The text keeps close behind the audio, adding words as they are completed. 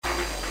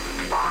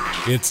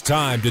It's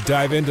time to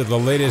dive into the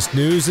latest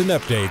news and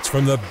updates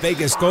from the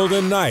Vegas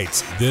Golden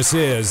Knights. This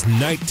is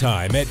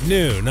Nighttime at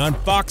noon on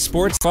Fox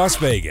Sports Las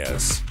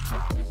Vegas.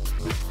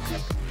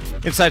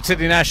 Inside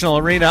City National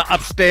Arena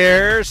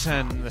upstairs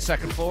and the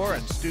second floor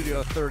and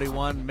Studio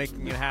 31,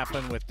 making it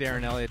happen with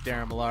Daren, Eliot,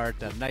 Daren, Millard.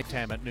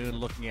 Nighttime at noon,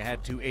 looking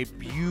ahead to a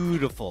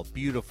beautiful,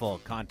 beautiful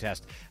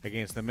contest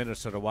against the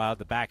Minnesota Wild,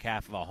 the back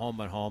half of a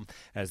home-and-home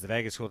as the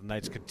Vegas Golden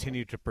Knights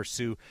continue to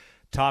pursue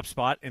top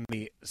spot in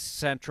the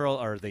Central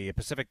or the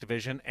Pacific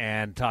Division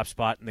and top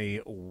spot in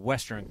the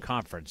Western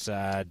Conference.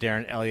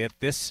 Daren, Eliot,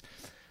 this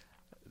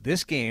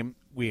game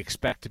we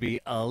expect to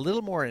be a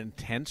little more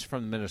intense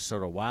from the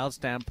Minnesota Wild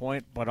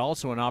standpoint, but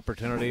also an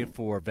opportunity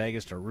for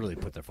Vegas to really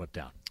put their foot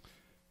down.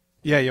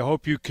 Yeah, you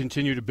hope you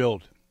continue to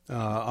build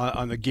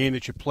on the game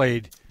that you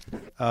played.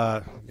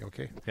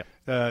 Okay?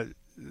 Yeah.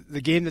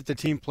 The game that the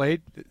team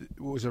played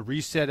was a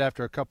reset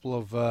after a couple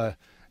of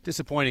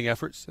disappointing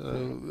efforts,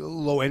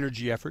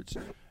 low-energy efforts,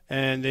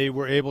 and they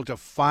were able to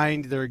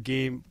find their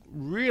game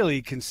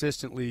really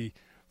consistently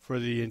for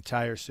the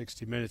entire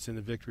 60 minutes in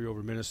the victory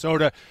over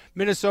Minnesota.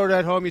 Minnesota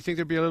at home, you think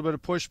there'd be a little bit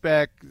of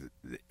pushback.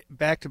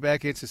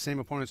 Back-to-back against the same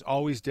opponents,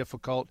 always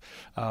difficult,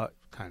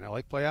 kind of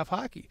like playoff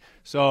hockey.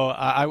 So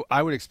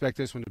I would expect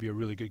this one to be a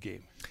really good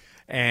game.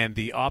 And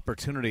the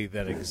opportunity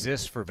that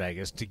exists for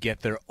Vegas to get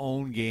their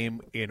own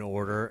game in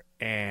order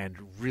and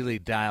really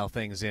dial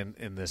things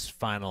in this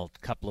final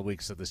couple of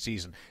weeks of the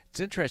season. It's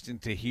interesting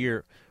to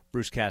hear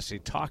Bruce Cassidy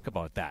talk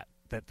about that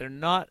they're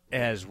not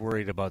as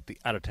worried about the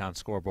out-of-town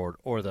scoreboard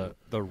or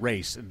the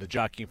race and the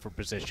jockeying for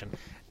position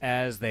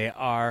as they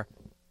are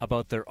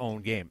about their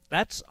own game.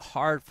 That's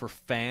hard for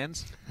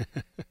fans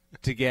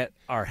to get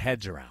our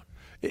heads around.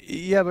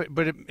 Yeah,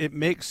 but it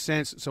makes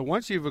sense. So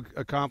once you've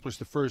accomplished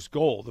the first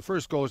goal is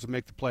to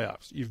make the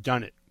playoffs. You've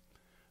done it.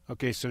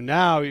 Okay, so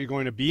now you're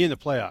going to be in the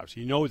playoffs.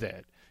 You know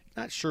that.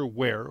 You're not sure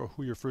where or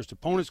who your first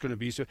opponent's going to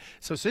be. So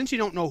since you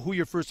don't know who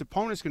your first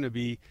opponent's going to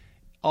be,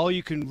 all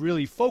you can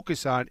really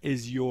focus on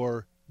is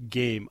your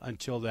game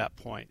until that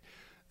point.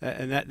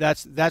 And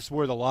that's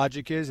where the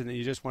logic is, and then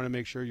you just want to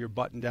make sure you're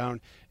buttoned down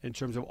in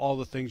terms of all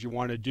the things you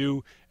want to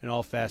do in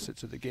all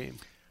facets of the game.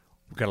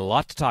 We've got a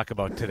lot to talk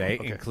about today,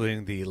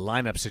 including the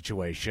lineup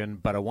situation,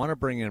 but I want to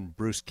bring in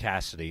Bruce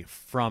Cassidy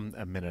from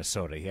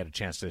Minnesota. He had a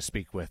chance to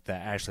speak with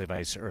Ashley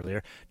Weiss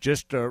earlier,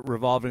 just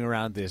revolving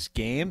around this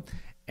game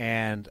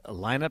and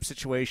lineup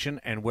situation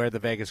and where the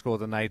Vegas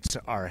Golden Knights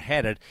are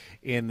headed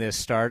in this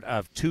start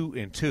of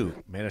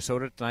 2-2.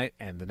 Minnesota tonight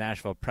and the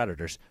Nashville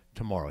Predators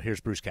tomorrow. Here's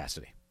Bruce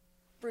Cassidy.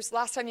 Bruce,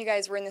 last time you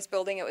guys were in this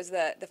building, it was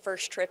the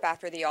first trip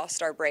after the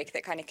All-Star break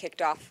that kind of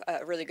kicked off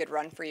a really good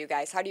run for you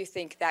guys. How do you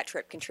think that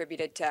trip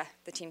contributed to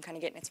the team kind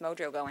of getting its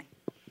mojo going?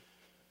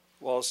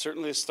 Well,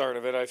 certainly the start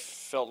of it, I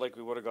felt like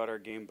we would have got our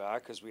game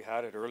back because we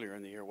had it earlier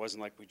in the year. It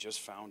wasn't like we just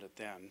found it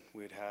then.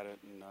 We had it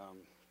in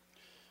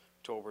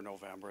October,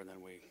 November, and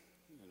then we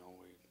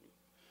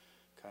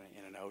kind of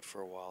in and out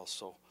for a while.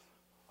 So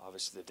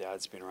obviously the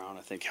dad's been around,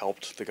 I think,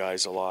 helped the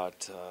guys a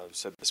lot. I've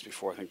said this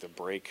before, I think the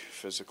break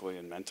physically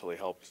and mentally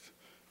helped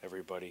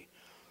everybody.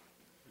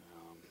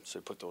 So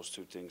we put those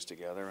two things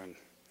together and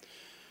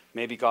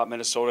maybe got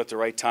Minnesota at the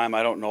right time.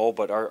 I don't know,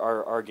 but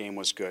our game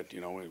was good.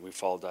 We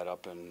followed that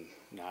up in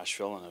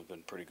Nashville and have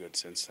been pretty good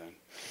since then.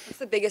 What's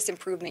the biggest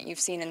improvement you've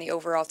seen in the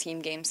overall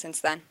team game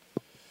since then?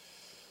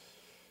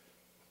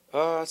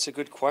 That's a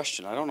good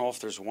question. I don't know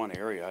if there's one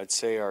area. I'd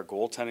say our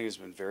goaltending has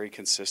been very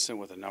consistent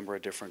with a number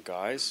of different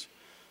guys.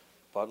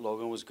 But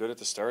Logan was good at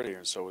the start of the year,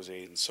 and so was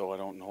Aiden. So I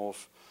don't know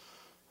if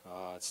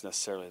it's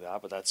necessarily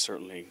that, but that's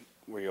certainly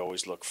where you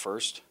always look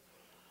first.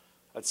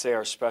 I'd say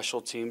our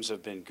special teams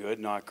have been good,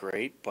 not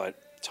great,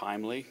 but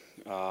timely.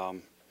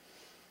 I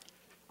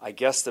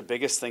guess the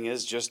biggest thing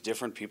is just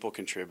different people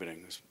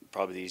contributing. It's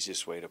probably the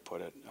easiest way to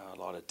put it. A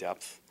lot of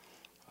depth.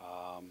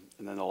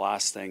 And then the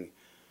last thing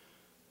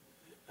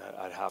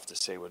I'd have to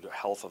say would be the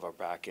health of our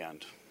back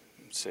end.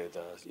 Say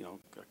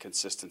a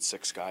consistent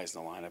 6 guys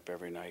in the lineup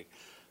every night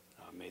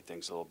made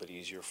things a little bit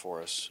easier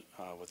for us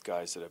with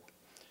guys that have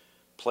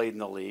played in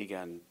the league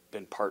and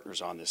been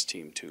partners on this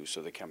team too.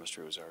 So the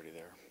chemistry was already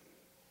there.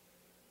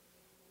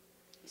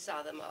 You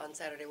saw them on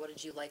Saturday. What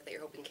did you like that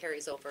you're hoping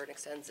carries over and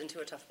extends into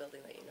a tough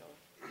building that you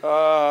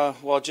know?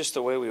 Well, just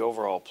the way we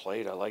overall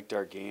played. I liked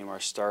our game. Our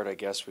start, I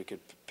guess we could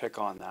pick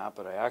on that,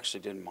 but I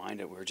actually didn't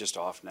mind it. We were just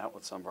off net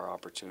with some of our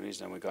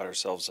opportunities, and we got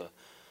ourselves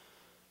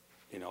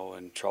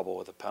in trouble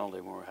with a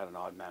penalty when we had an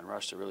odd man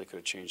rush that really could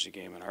have changed the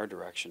game in our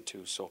direction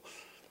too. So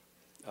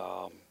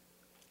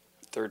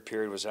third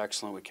period was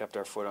excellent. We kept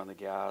our foot on the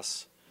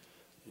gas.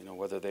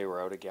 Whether they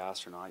were out of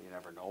gas or not, you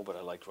never know, but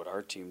I liked what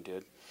our team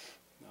did.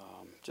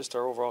 Just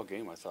our overall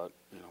game, I thought,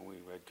 we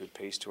had good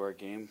pace to our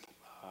game.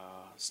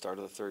 Start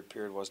of the third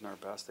period wasn't our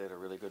best. They had a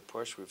really good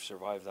push. We've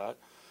survived that.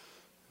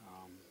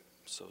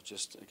 So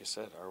just, like I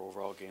said, our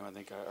overall game, I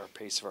think our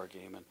pace of our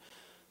game and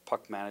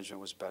puck management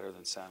was better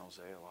than San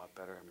Jose, a lot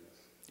better. I mean,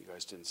 you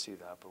guys didn't see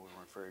that, but we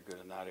weren't very good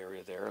in that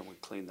area there, and we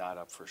cleaned that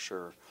up for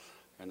sure.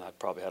 And that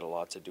probably had a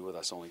lot to do with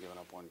us only giving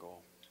up 1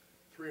 goal.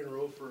 3 in a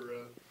row for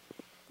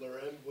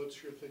Daren.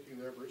 What's your thinking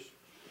there, Bruce?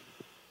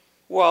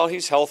 Well,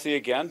 he's healthy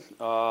again,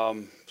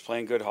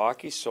 playing good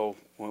hockey. So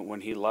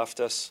when he left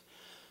us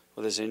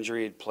with his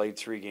injury, he'd played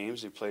 3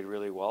 games. He played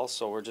really well.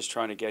 So we're just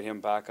trying to get him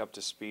back up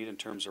to speed in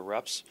terms of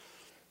reps.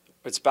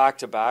 It's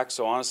back-to-back.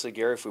 So honestly,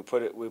 Gary, if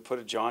we put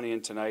a Johnny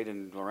in tonight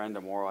and Laurent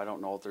tomorrow, I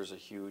don't know if there's a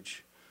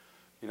huge,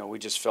 we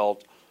just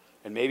felt,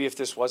 and maybe if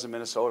this wasn't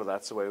Minnesota,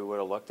 that's the way we would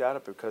have looked at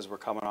it, because we're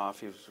coming off,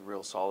 he was a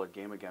real solid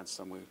game against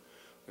them. We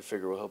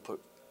figure we'll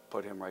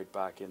put him right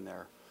back in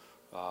there.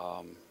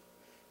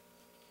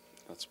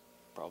 That's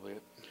probably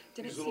it.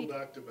 These little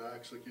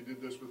back-to-backs, like you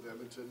did this with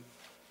Edmonton,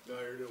 now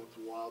you're doing it with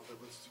the Wild, and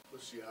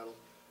with Seattle.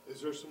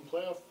 Is there some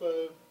playoff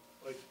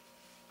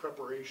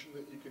preparation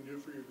that you can do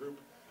for your group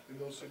in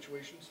those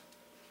situations?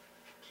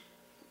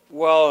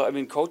 Well,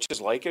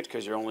 coaches like it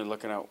because you're only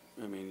looking at,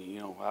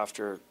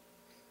 after,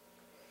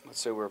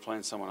 let's say we were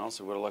playing someone else,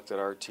 we would have looked at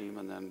our team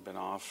and then been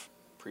off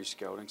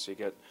pre-scouting. So you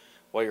get,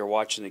 while you're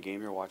watching the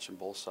game, you're watching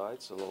both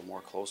sides a little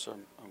more closer.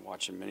 I'm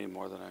watching many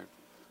more than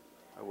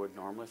I would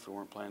normally if we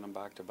weren't playing them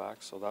back-to-back.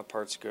 So that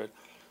part's good.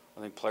 I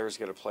think players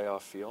get a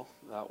playoff feel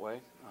that way.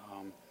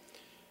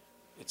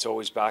 It's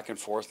always back and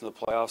forth in the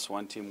playoffs.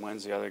 One team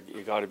wins, the other.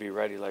 You got to be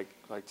ready, like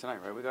tonight,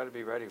 right? We got to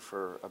be ready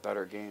for a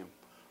better game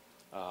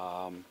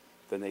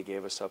than they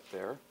gave us up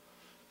there,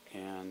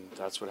 and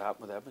that's what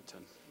happened with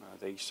Edmonton.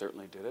 They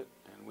certainly did it,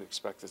 and we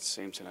expect the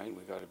same tonight.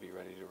 We got to be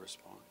ready to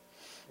respond.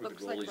 With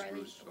the goalies,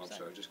 Bruce, I'm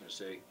sorry, I was just going to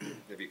say,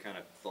 have you kind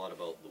of thought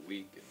about the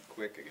week and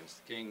Quick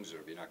against the Kings, or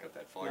have you not got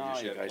that far? No,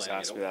 you guys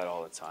ask me that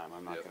all the time.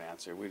 I'm not going to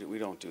answer. We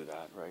don't do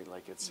that, right?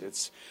 Like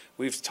it's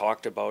we've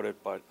talked about it,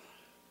 but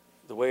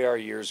the way our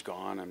year's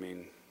gone,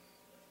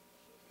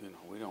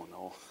 we don't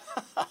know.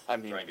 Try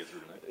and get through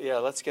tonight. Yeah,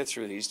 let's get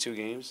through these 2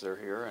 games. They're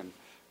here, and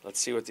let's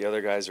see what the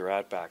other guys are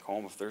at back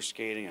home, if they're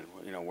skating, and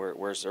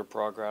where's their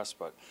progress.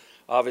 But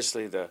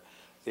obviously the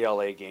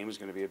LA game is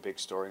going to be a big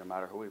story no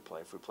matter who we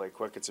play. If we play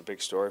Quick, it's a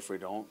big story. If we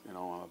don't, I'm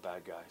a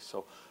bad guy.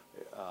 So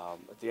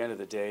at the end of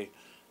the day,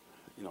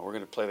 we're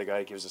going to play the guy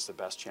who gives us the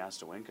best chance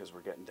to win because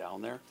we're getting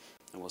down there,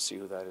 and we'll see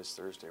who that is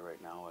Thursday.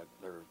 Right now,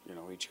 they're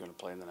each going to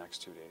play in the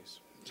next 2 days.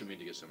 To me,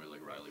 to get somebody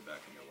like Riley back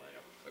in your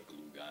lineup, a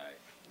glue guy,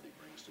 what he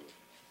brings to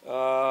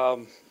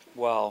it.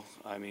 Well,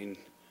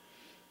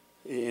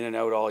 in and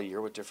out all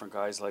year with different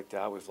guys like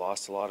that. We've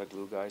lost a lot of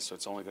glue guys, so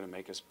it's only going to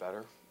make us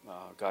better.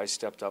 Guys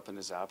stepped up in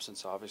his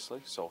absence,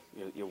 obviously, so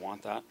you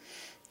want that.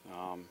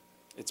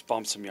 It's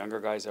bumped some younger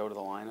guys out of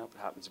the lineup.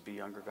 It happens to be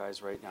younger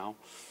guys right now.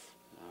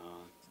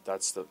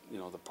 That's the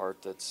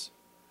part that's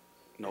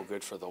no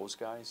good for those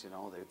guys.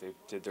 They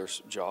did their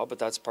job, but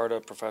that's part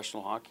of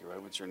professional hockey,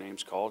 right? Once your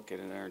name's called, get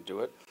in there and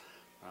do it.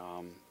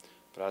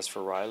 But as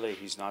for Riley,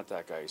 he's not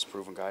that guy. He's a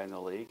proven guy in the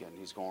league, and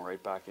he's going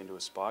right back into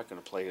his spot,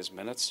 going to play his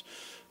minutes,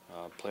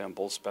 play on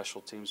both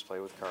special teams, play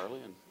with Carly,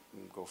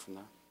 and go from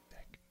there.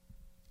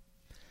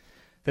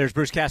 There's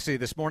Bruce Cassidy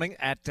this morning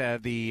at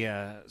the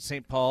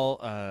St. Paul,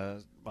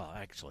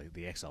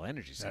 the XL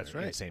Energy Center. That's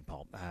right. In St.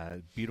 Paul.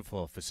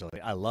 Beautiful facility.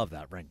 I love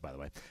that rink, by the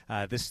way.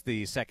 This is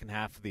the second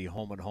half of the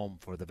home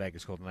for the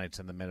Vegas Golden Knights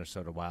and the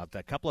Minnesota Wild.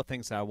 A couple of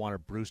things that I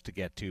wanted Bruce to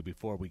get to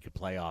before we could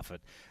play off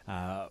it.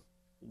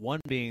 One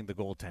being the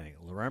goaltending.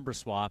 Laurent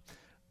Brossoit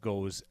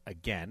goes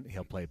again.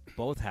 He'll play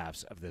both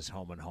halves of this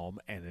home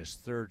and his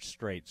 3rd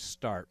straight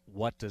start.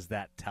 What does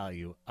that tell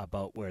you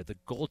about where the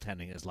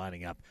goaltending is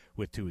lining up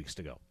with 2 weeks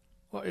to go?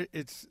 Well,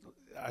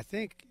 I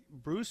think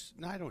Bruce,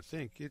 no, I don't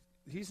think.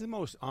 He's the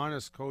most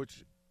honest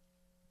coach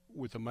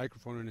with a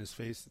microphone in his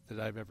face that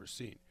I've ever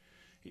seen.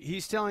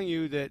 He's telling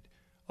you that,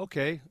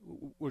 okay,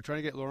 we're trying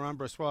to get Laurent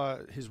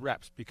Brossoit his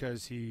reps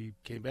because he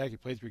came back, he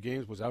played 3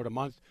 games, was out a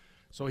month,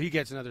 so he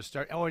gets another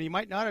start. Oh, and he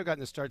might not have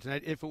gotten the start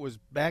tonight if it was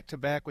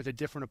back-to-back with a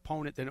different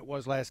opponent than it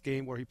was last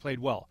game where he played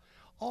well.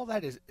 All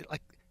that is,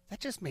 that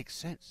just makes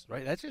sense,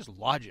 right? That's just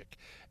logic.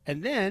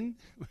 And then,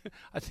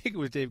 I think it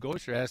was Dave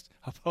Gosher asked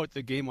about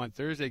the game on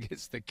Thursday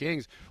against the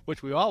Kings,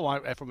 which we all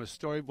want from a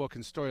storybook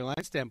and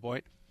storyline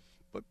standpoint.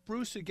 But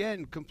Bruce,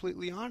 again,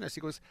 completely honest.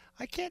 He goes,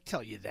 I can't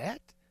tell you that.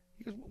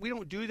 He goes, we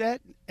don't do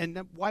that.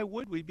 And why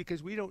would we?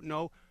 Because we don't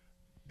know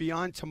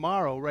beyond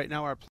tomorrow. Right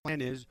now, our plan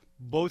is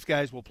both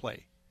guys will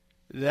play.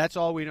 That's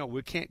all we know.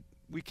 We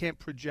can't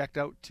project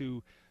out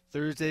to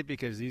Thursday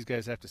because these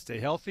guys have to stay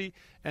healthy,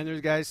 and there's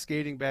guys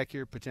skating back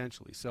here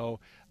potentially. So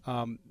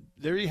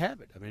there you have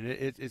it.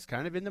 It's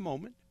kind of in the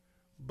moment,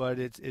 but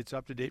it's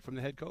up to date from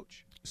the head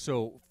coach.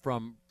 So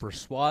from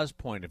Brossoit's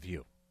point of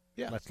view,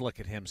 yeah, let's look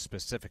at him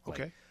specifically.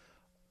 Okay.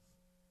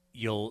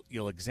 You'll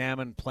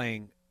examine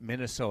playing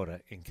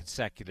Minnesota in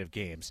consecutive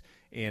games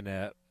in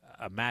a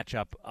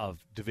matchup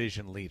of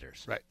division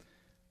leaders. Right.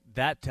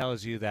 That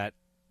tells you that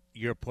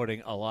you're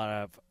putting a lot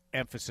of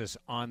emphasis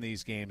on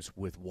these games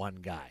with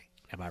one guy.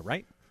 Am I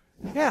right?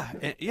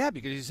 Yeah,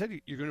 because you said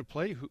you're going to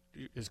play who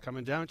is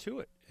coming down to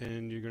it,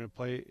 and you're going to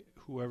play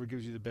whoever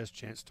gives you the best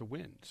chance to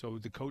win. So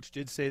the coach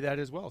did say that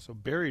as well. So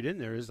buried in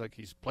there is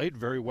he's played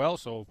very well,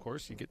 so of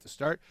course you get the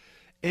start.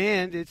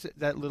 And it's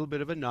that little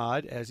bit of a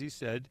nod, as he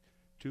said,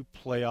 to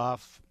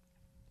playoff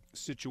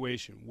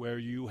situation where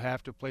you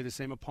have to play the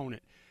same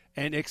opponent.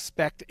 and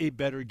expect a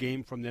better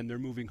game from them. They're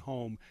moving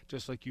home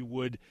just like you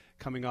would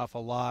coming off a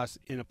loss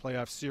in a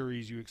playoff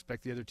series. You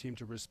expect the other team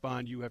to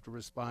respond. You have to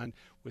respond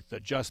with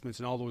adjustments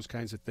and all those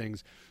kinds of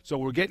things. So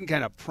we're getting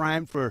kind of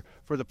primed for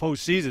the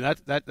postseason.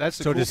 That's the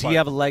So cool does part. he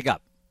have a leg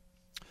up?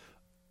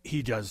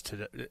 He does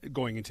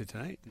going into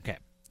tonight. Okay.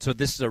 So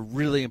this is a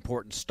really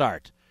important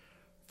start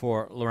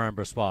for Laurent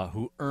Brossoit,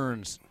 who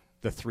earns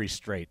the 3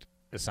 straight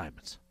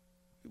assignments.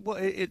 Well,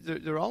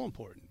 they're all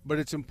important, but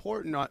it's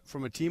important not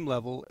from a team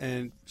level,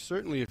 and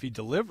certainly if he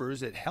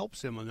delivers, it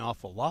helps him an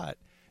awful lot,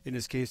 in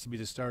his case, to be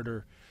the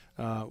starter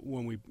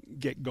when we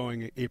get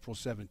going April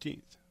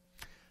 17th.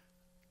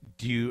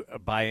 Do you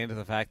buy into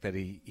the fact that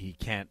he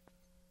can't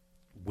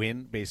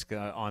win basically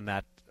on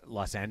that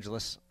Los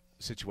Angeles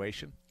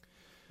situation?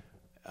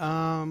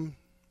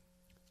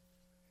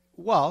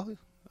 Well,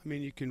 I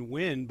mean, you can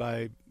win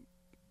by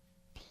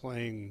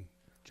playing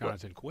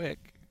Jonathan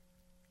Quick.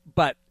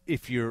 But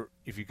if you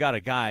got a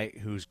guy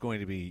who's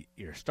going to be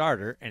your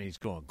starter and he's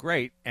going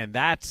great, and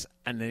that's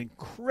an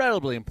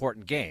incredibly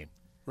important game,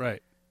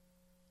 right?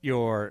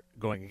 You're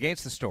going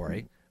against the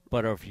story.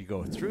 But if you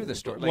go through the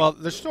story, well,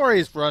 the story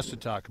is for us to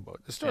talk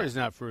about. The story is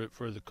not for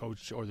the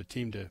coach or the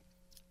team to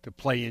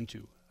play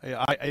into.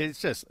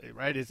 It's just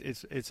right.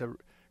 It's a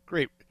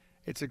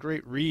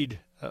great read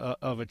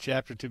of a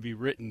chapter to be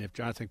written if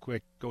Jonathan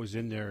Quick goes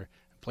in there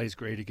and plays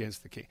great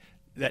against the King.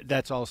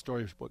 That's all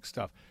storybook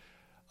stuff.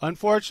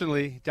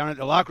 Unfortunately, down at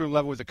the locker room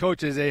level with the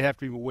coaches, they have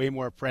to be way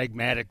more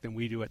pragmatic than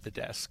we do at the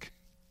desk.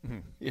 Mm-hmm.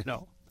 You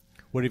know.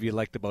 What have you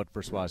liked about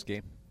Brossoit's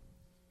game?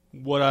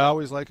 What I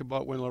always like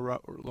about when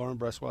Laurent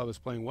Brossoit was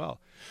playing well,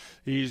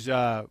 he's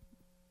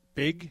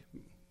big,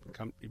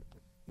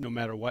 no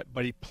matter what,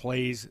 but he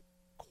plays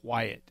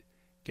quiet.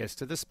 Gets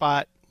to the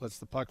spot, lets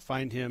the puck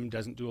find him,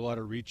 doesn't do a lot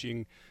of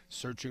reaching,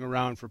 searching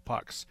around for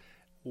pucks.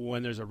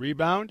 When there's a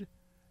rebound,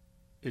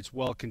 it's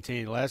well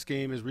contained. Last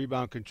game, his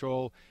rebound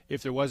control,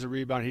 if there was a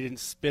rebound, he didn't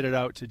spit it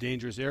out to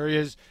dangerous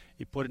areas.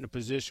 He put it in a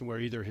position where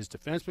either his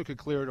defenseman could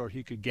clear it or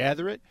he could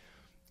gather it.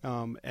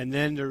 And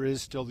then there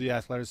is still the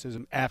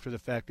athleticism after the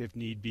fact if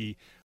need be.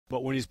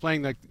 But when he's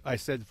playing, like I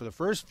said, for the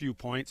first few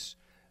points,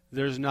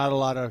 there's not a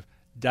lot of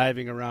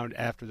diving around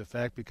after the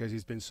fact because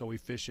he's been so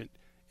efficient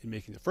in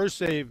making the first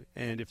save,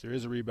 and if there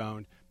is a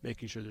rebound,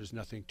 making sure there's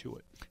nothing to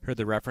it. Heard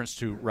the reference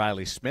to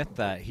Riley Smith.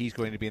 He's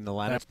going to be in the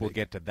lineup. We'll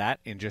get to that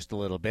in just a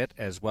little bit,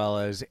 as well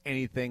as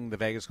anything the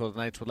Vegas Golden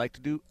Knights would like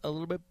to do a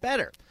little bit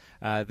better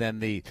than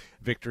the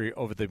victory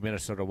over the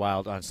Minnesota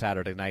Wild on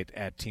Saturday night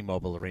at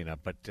T-Mobile Arena.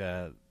 But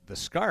the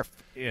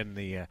scarf in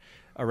the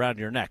around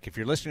your neck. If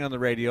you're listening on the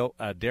radio,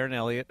 Darren,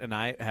 Eliot, and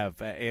I have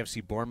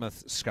AFC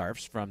Bournemouth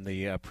scarves from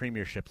the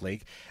Premiership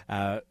League.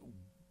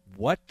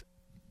 What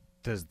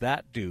does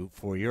that do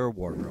for your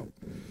wardrobe?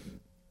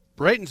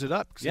 Brightens it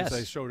up since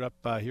Yes. I showed up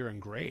here in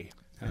gray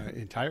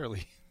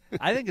entirely.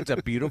 I think it's a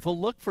beautiful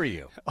look for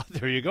you. Oh,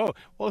 there you go.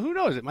 Well, who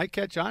knows? It might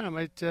catch on.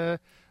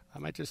 I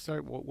might just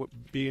start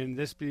being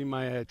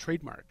my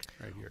trademark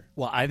right here.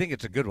 Well, I think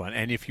it's a good one.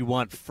 And if you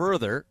want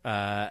further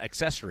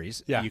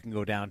accessories, Yeah. you can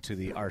go down to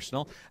the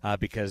Arsenal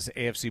because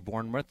AFC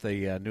Bournemouth,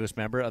 the newest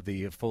member of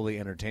the Foley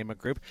Entertainment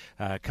Group,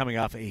 coming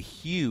off a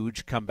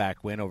huge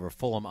comeback win over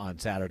Fulham on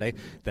Saturday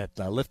that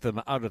lifted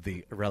them out of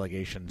the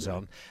relegation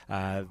zone.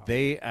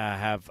 They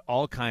have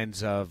all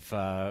kinds of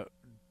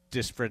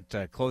different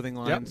clothing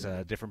lines,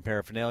 different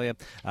paraphernalia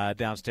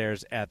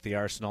downstairs at the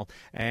Arsenal,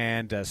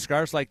 and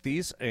scarves like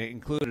these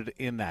included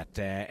in that.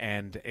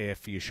 And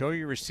if you show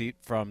your receipt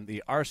from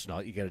the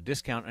Arsenal, you get a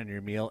discount on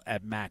your meal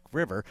at Mac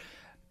River,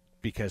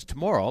 because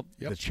tomorrow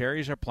the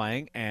Cherries are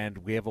playing, and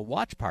we have a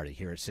watch party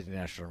here at City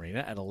National Arena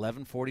at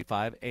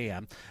 11:45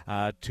 a.m.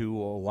 To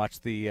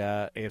watch the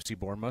AFC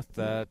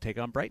Bournemouth take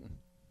on Brighton.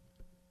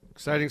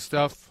 Exciting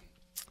stuff.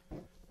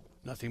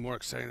 Nothing more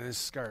exciting than this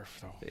scarf,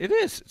 though. It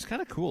is. It's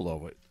kind of cool,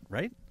 though,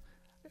 right?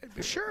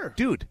 Sure,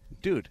 dude.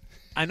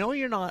 I know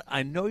you're not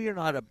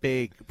a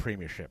big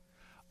Premiership.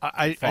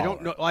 I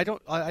don't know.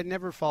 I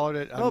never followed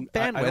it.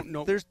 Bandwidth. I don't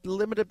know. There's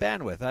limited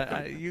bandwidth.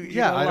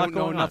 I don't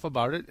know enough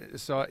about it.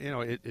 So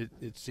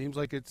it seems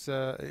like it's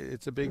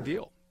a big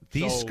deal.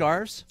 These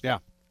scarves. Yeah.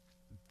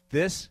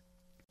 This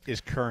is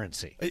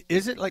currency.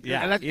 Is it like?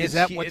 Yeah. Is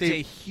that what it's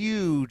a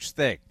huge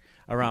thing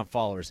around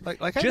followers.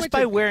 Like just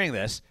by wearing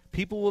this,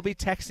 people will be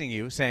texting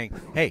you saying,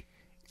 "Hey,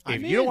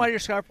 if you don't want your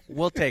scarf,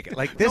 we'll take it."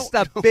 Like this is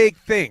a big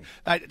thing.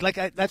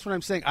 That's what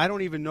I'm saying. I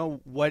don't even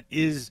know what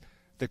is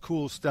the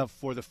cool stuff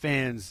for the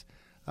fans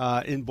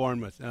in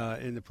Bournemouth,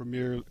 in the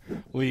Premier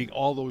League,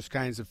 all those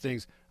kinds of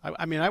things.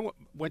 I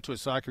went to a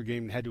soccer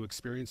game and had to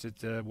experience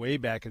it way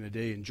back in the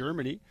day in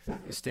Germany.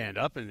 You stand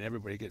up and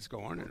everybody gets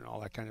going and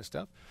all that kind of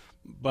stuff.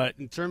 But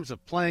in terms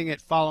of playing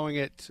it, following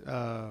it,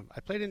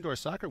 I played indoor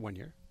soccer one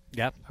year.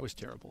 Yeah, I was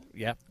terrible.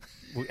 Yeah,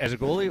 as a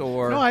goalie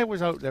or no, I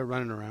was out there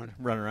running around.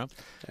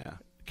 Yeah.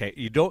 Okay,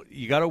 you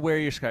got to wear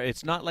your scarf.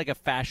 It's not like a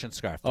fashion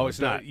scarf. Oh, it's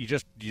not. You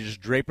just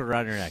drape it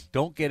around your neck.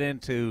 Don't get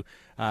into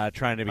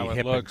trying to be How it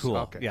hip looks, and cool.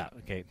 okay. Yeah,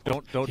 okay.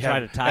 Don't Yeah, try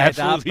to tie it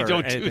up absolutely or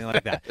don't do anything that.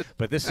 like that.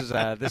 But this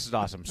is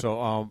awesome.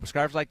 So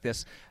scarves like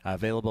this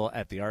available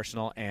at the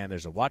Arsenal, and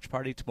there's a watch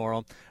party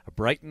tomorrow.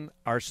 Brighton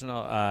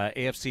Arsenal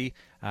AFC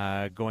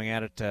going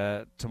at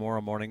it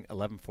tomorrow morning,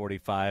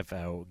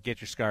 11:45.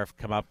 Get your scarf,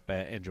 come up,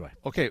 enjoy.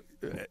 Okay,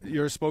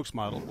 you're a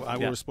spokesmodel. I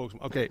Yeah. were a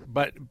spokesman. Okay,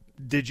 but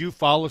did you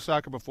follow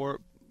soccer before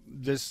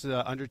this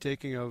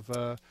undertaking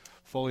of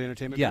Foley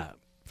Entertainment? Yeah,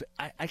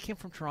 I came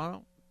from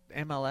Toronto,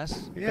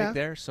 MLS, right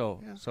there.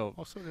 So Yeah. so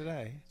Oh, so did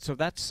I. so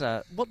that's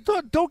well.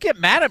 Don't get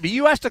mad at me.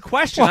 You asked a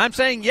question. I'm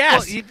saying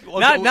yes.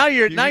 Now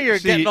you're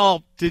see, getting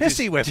all did you-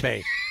 pissy with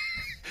me.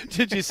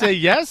 Did you say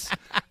yes?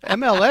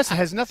 MLS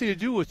has nothing to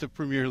do with the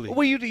Premier League.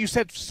 Well, you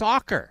said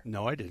soccer,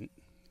 No, I didn't.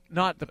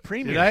 not the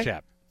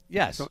Premiership.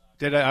 Yes. So,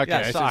 did I? Okay, Yeah,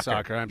 I said soccer.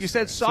 soccer. You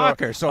said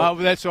soccer, so-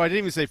 so I didn't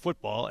even say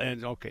football.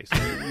 And okay, so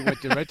you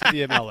went right to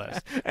the MLS,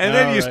 And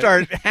then All you right.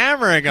 start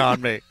hammering on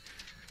me.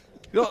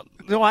 You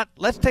know what?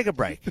 Let's take a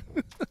break.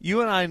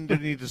 You and I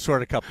need to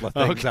sort a couple of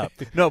things out.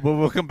 No, but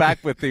we'll come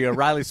back with the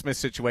Riley Smith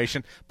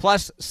situation.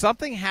 Plus,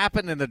 something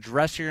happened in the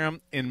dressing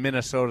room in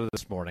Minnesota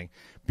this morning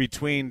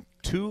between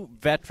two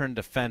veteran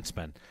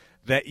defensemen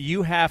that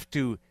you have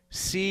to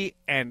see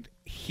and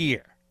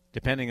hear,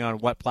 depending on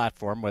what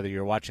platform, whether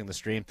you're watching the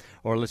stream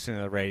or listening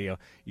to the radio.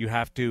 You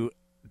have to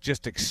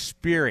just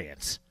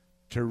experience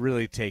to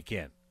really take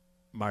in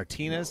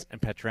Martinez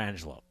and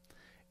Pietrangelo.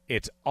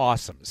 It's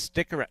awesome.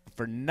 Stick around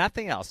for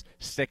nothing else.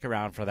 Stick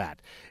around for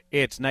that.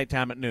 It's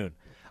Nighttime at Noon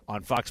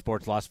on Fox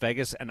Sports Las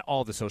Vegas and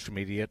all the social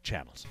media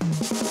channels.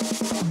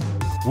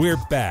 We're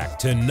back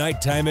to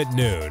Nighttime at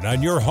Noon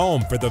on your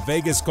home for the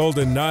Vegas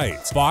Golden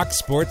Knights, Fox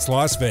Sports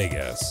Las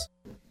Vegas.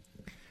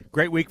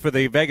 Great week for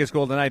the Vegas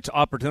Golden Knights.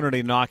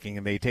 Opportunity knocking,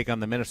 and they take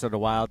on the Minnesota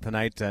Wild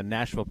tonight,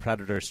 Nashville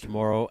Predators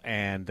tomorrow,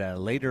 and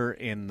later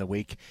in the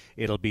week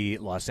it'll be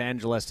Los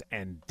Angeles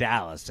and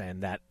Dallas.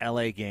 And that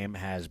L.A. game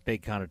has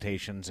big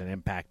connotations and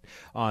impact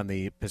on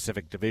the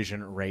Pacific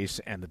Division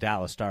race and the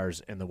Dallas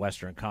Stars in the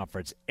Western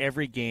Conference.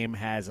 Every game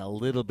has a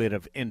little bit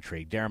of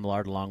intrigue. Darren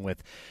Millard along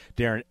with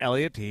Daren,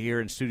 Eliot here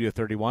in Studio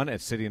 31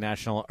 at City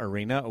National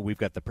Arena. We've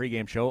got the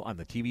pregame show on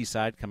the TV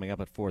side coming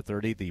up at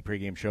 4:30. The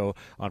pregame show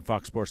on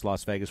Fox Sports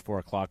Las Vegas 4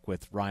 o'clock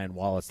with Ryan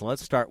Wallace.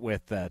 Let's start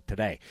with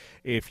today.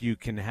 If you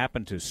can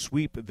happen to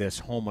sweep this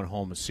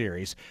home-and-home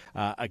series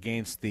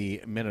against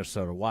the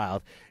Minnesota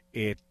Wild,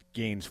 it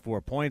gains 4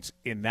 points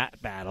in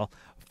that battle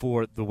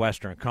for the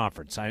Western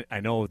Conference. I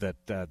know that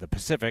the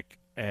Pacific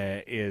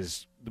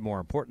is the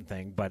more important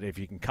thing, but if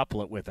you can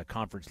couple it with a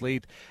conference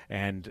lead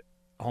and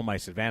home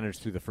ice advantage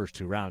through the first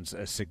two rounds,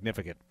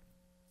 significant.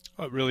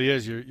 Oh, it really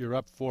is. You're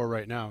up 4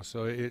 right now,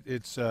 so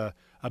it's a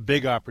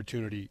big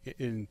opportunity.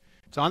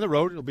 It's on the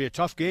road. It'll be a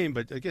tough game,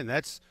 but again,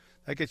 that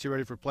gets you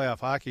ready for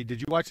playoff hockey.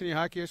 Did you watch any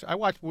hockey yesterday? I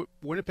watched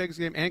Winnipeg's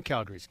game and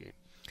Calgary's game.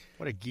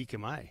 What a geek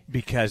am I?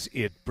 Because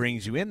it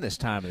brings you in this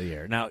time of the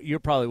year. Now, you're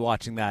probably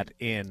watching that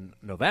in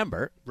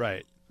November.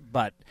 Right.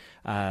 But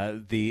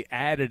the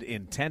added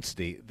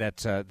intensity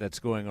that's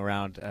going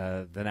around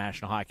the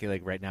National Hockey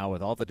League right now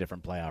with all the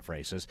different playoff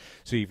races.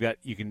 So you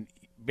can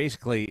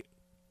basically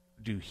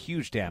do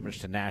huge damage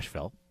to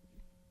Nashville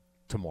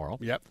tomorrow.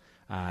 Yep.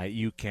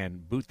 You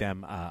can boot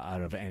them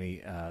out of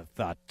any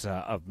thought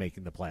of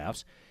making the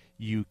playoffs.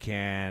 You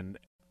can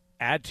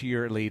add to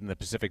your lead in the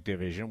Pacific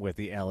Division with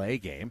the LA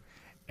game.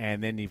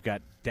 And then you've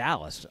got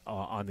Dallas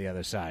on the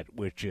other side,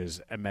 which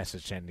is a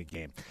message-sending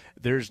game.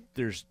 There's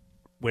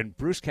when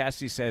Bruce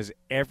Cassidy says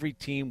every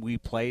team we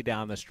play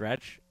down the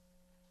stretch,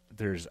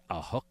 there's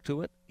a hook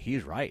to it,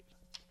 he's right.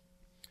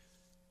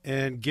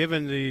 And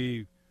given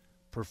the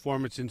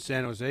performance in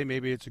San Jose,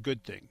 maybe it's a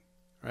good thing,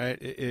 right?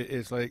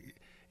 It's like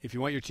if you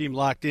want your team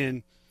locked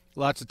in,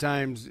 lots of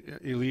times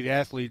elite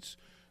athletes,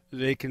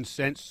 they can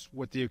sense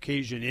what the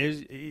occasion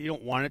is. You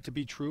don't want it to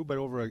be true, but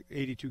over an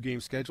 82-game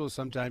schedule,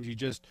 sometimes you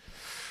just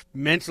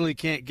mentally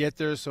can't get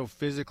there, so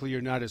physically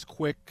you're not as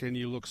quick and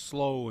you look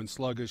slow and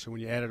sluggish, and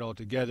when you add it all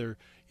together,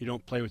 you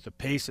don't play with the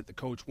pace that the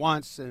coach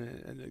wants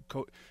and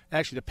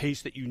actually the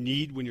pace that you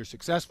need when you're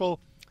successful,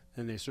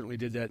 and they certainly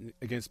did that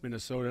against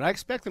Minnesota, and I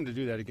expect them to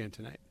do that again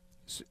tonight.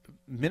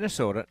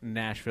 Minnesota,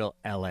 Nashville,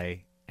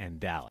 L.A., and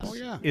Dallas. Oh,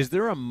 yeah. Is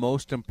there a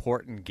most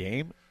important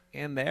game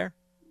in there?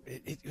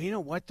 You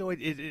know what, though?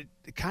 It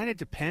kind of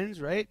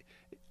depends, right,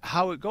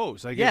 how it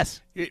goes. Like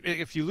yes.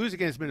 If you lose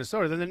against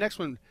Minnesota, then the next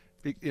one,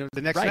 the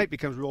next night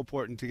becomes real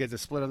important to get the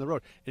split on the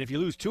road. And if you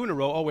lose 2 in a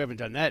row, we haven't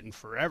done that in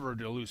forever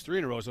to lose 3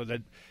 in a row, so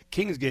that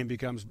Kings game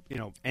becomes,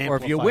 amplified. Or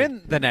if you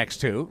win the next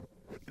 2,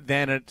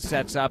 then it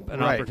sets up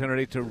an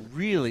opportunity to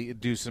really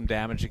do some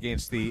damage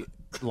against the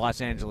Los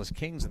Angeles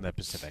Kings in the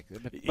Pacific.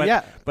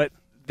 But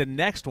the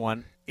next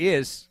one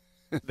is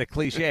the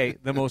cliche,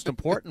 the most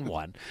important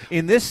one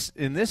in this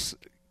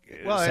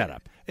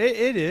setup.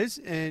 It is,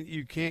 and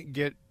you can't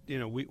get.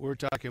 We're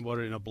talking about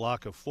it in a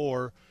block of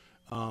 4.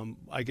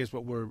 I guess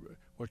what we're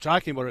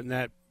talking about it in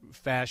that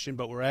fashion,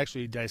 but we're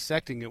actually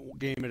dissecting it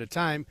game at a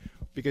time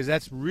because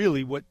that's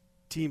really what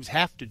teams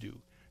have to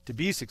do to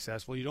be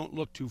successful. You don't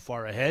look too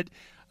far ahead,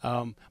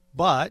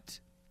 but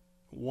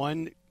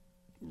one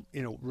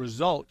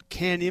result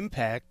can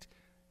impact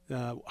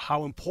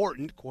how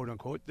important, quote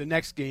unquote, the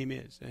next game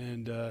is,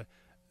 and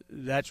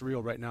that's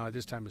real right now at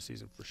this time of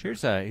season for sure.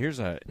 Here's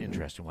a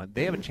interesting one.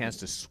 They have a chance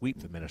to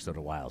sweep the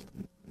Minnesota Wild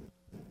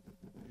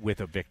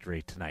with a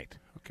victory tonight.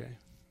 Okay.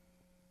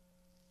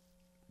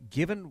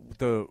 Given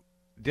the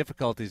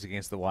difficulties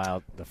against the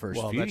Wild the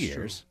first few that's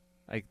years,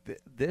 like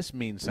this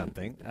means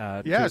something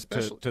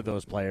to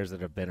those players that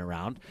have been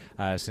around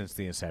since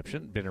the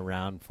inception, been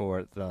around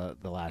for the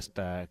last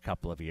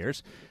couple of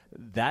years.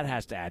 That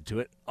has to add to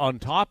it, on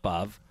top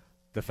of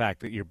the fact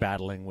that you're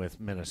battling with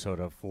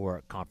Minnesota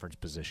for conference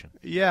position.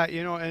 Yeah,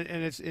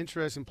 and it's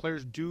interesting.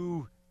 Players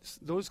do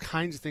those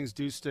kinds of things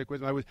do stick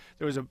with them.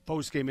 There was a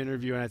post-game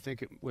interview, and I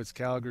think it was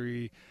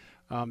Calgary.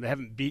 They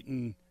haven't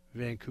beaten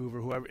Vancouver,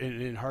 whoever,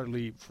 in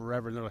hardly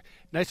forever. And they're like,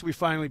 nice that we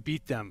finally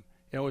beat them.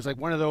 It was like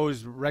one of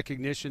those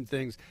recognition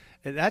things,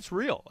 and that's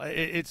real.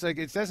 It's like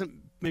it doesn't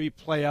maybe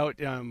play out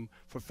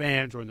for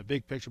fans or in the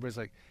big picture, but it's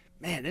like,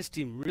 man, this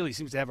team really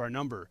seems to have our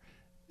number.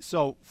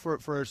 So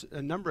for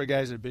a number of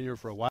guys that have been here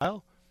for a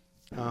while,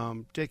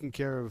 taking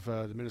care of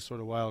the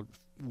Minnesota Wild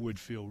would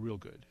feel real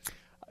good.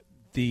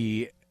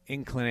 The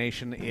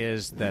inclination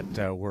is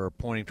that we're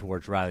pointing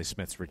towards Riley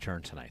Smith's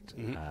return tonight.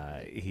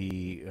 Mm-hmm.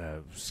 He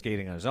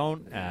skating on his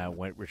own,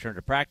 returned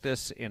to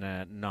practice in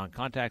a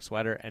non-contact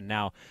sweater, and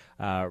now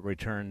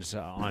returns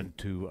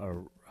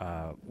onto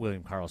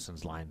William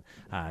Karlsson's line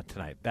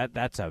tonight.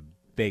 That's a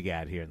big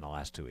add here in the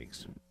last 2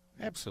 weeks.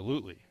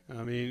 Absolutely.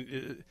 I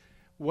mean,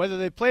 whether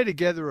they play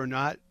together or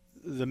not,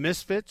 the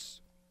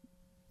misfits,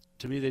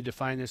 to me, they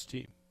define this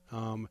team.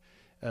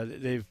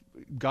 They've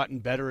gotten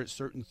better at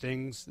certain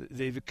things.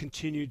 They've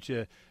continued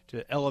to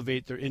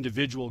elevate their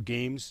individual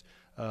games.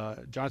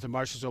 Jonathan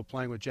Marchessault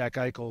playing with Jack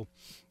Eichel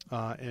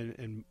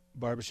and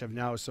Barbashev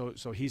now,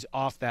 so he's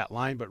off that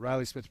line. But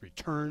Riley Smith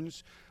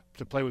returns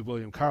to play with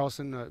William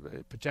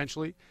Karlsson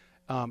potentially,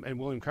 and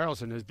William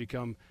Karlsson has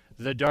become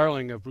the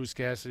darling of Bruce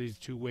Cassidy's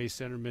two-way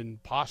centerman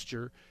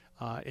posture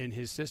in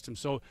his system.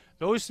 So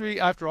those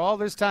three, after all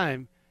this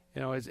time,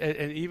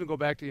 and even go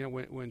back to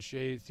when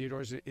Shea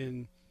Theodore's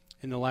in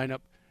the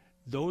lineup,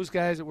 those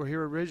guys that were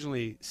here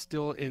originally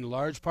still in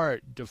large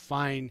part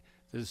define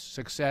the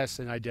success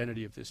and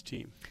identity of this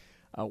team.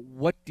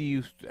 What do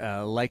you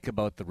like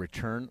about the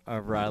return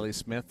of Riley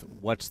Smith?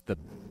 What's the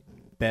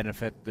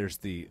benefit? There's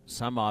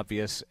some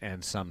obvious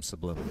and some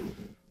subliminal.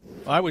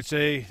 I would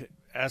say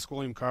ask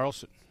William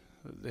Karlsson.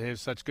 They have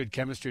such good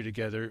chemistry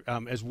together,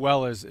 as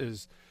well as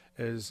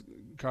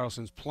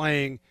Karlsson's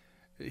playing.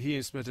 He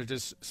and Smith are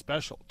just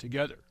special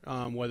together,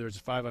 whether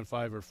it's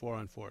 5-on-5 or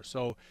 4-on-4.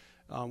 So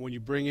when you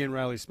bring in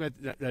Riley Smith,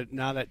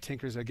 now that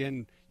tinkers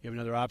again, you have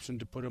another option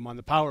to put him on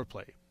the power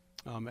play,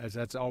 as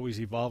that's always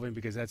evolving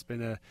because that's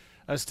been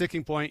a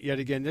sticking point yet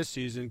again this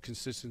season,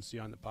 consistency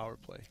on the power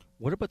play.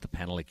 What about the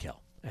penalty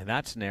kill? And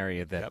that's an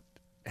area that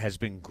has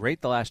been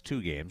great the last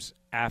two games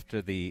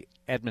after the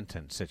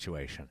Edmonton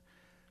situation.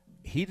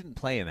 He didn't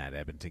play in that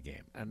Edmonton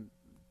game, and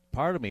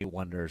part of me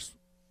wonders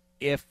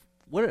if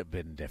would it have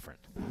been different.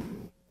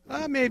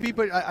 Maybe,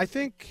 but I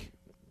think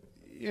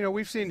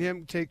we've seen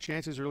him take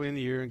chances early in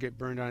the year and get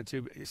burned on it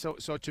too. So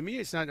to me,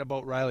 it's not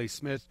about Riley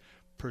Smith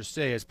per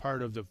se as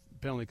part of the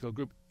penalty kill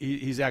group.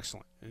 He's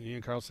excellent, and he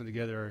and Karlsson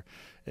together are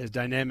as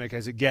dynamic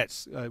as it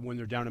gets when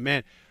they're down a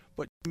man.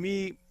 But to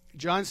me,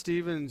 John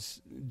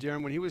Stevens,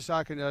 Darren, when he was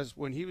talking to us,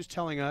 when he was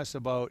telling us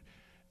about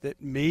that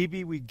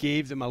maybe we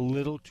gave them a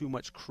little too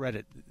much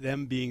credit,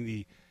 them being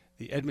the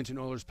Edmonton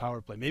Oilers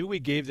power play. Maybe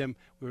we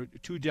were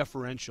too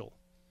deferential.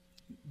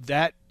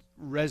 That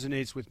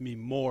resonates with me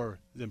more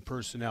than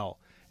personnel.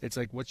 It's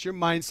like, what's your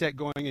mindset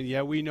going? And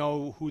yeah, we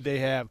know who they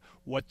have,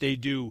 what they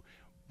do.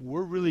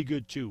 We're really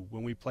good too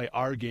when we play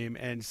our game,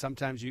 and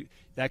sometimes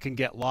that can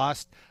get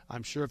lost.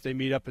 I'm sure if they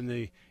meet up in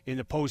the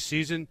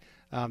postseason,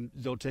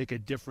 they'll take a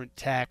different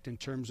tact in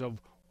terms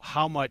of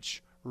how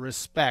much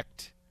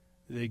respect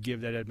they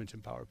give that Edmonton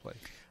power play.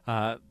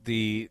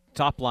 The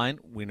top line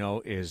we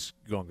know is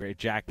going great.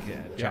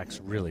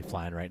 Jack's really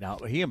flying right now.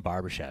 He and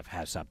Barbashev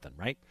have something,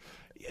 right?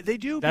 They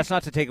do. That's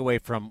not to take away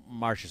from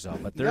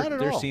Marchessault, but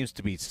there seems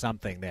to be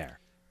something there.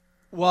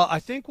 Well, I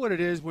think what it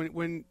is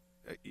when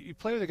you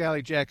play with a guy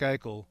like Jack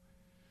Eichel,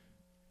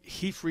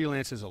 he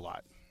freelances a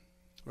lot,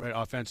 right?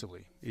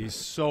 Offensively, he's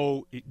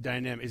so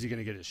dynamic. Is he going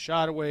to get his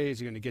shot away? Is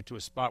he going to get to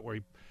a spot where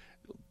he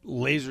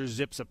laser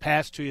zips a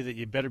pass to you that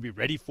you better be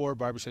ready for?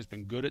 Barbashev's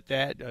been good at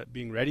that,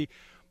 being ready.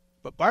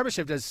 But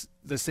Barbashev does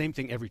the same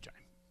thing every time.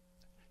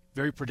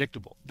 Very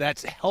predictable.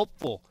 That's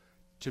helpful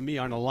to me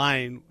on a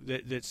line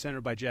that's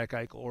centered by Jack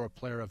Eichel or a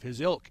player of his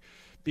ilk,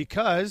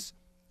 because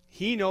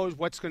he knows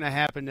what's going to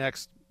happen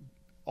next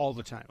all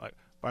the time. Like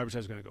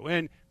Barbashev's going to go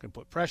in, going to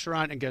put pressure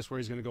on, and guess where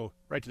he's going to go?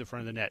 Right to the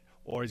front of the net,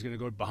 or he's going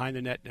to go behind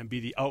the net and be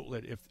the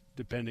outlet if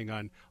depending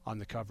on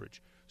the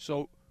coverage.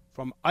 So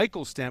from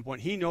Eichel's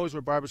standpoint, he knows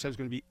where Barbashev's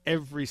going to be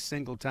every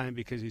single time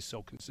because he's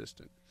so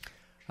consistent.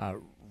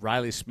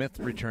 Riley Smith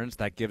returns.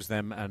 That gives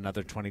them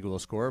another 20-goal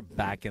scorer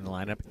back in the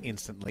lineup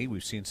instantly.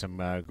 We've seen some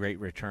great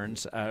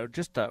returns.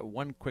 Just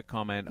one quick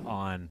comment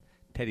on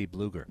Teddy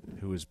Bluger,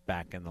 who is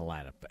back in the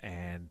lineup.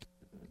 And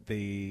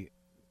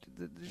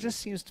there just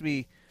seems to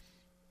be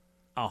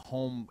a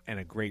home and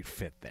a great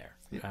fit there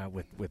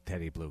with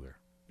Teddy Bluger.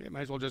 Yeah,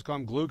 might as well just call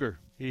him Gluger.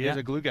 He is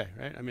a glue guy,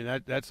 right? I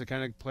mean, that's the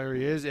kind of player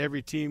he is.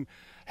 Every team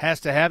has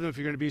to have him if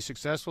you're going to be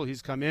successful.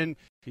 He's come in.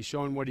 He's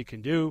shown what he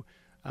can do.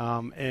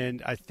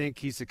 And I think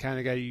he's the kind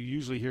of guy you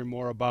usually hear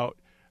more about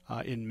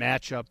in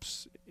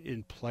matchups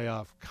in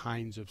playoff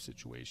kinds of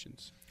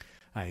situations.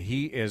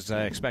 He is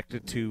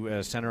expected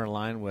to center a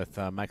line with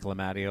Michael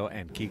Amadio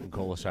and Keegan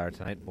Colasar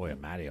tonight. Boy,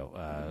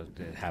 Amadio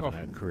having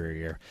a career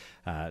year,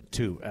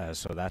 too.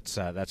 So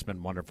that's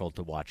been wonderful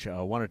to watch.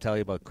 I want to tell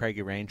you about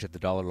Craigie Range at the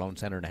Dollar Loan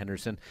Center in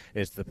Henderson.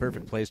 It's the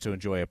perfect place to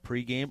enjoy a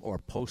pregame or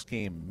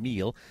postgame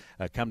meal.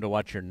 Come to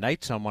watch your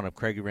Knights on one of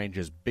Craigie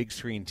Range's big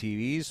screen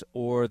TVs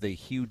or the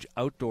huge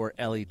outdoor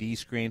LED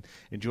screen.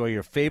 Enjoy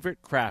your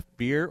favorite craft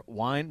beer,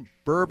 wine,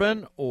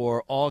 bourbon,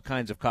 or all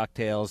kinds of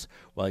cocktails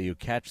while you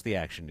catch the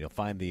action. You'll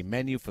find the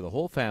menu for the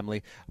whole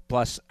family,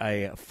 plus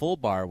a full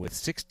bar with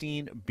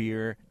 16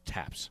 beer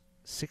taps.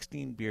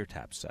 16 beer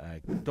taps.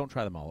 Don't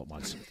try them all at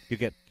once. You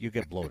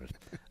get bloated,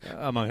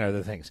 among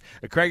other things.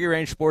 The Craigie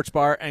Range Sports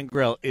Bar and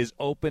Grill is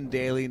open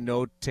daily,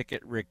 no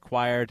ticket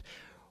required.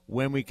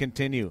 When we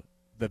continue,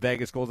 the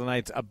Vegas Golden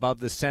Knights above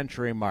the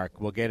century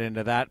mark. We'll get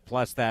into that,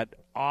 plus that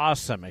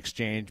awesome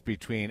exchange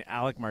between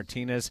Alex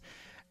Martinez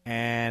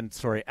and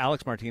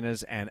Alex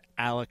Martinez and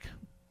Alex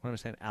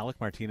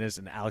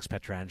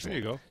Pietrangelo. There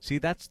you go. See,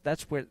 that's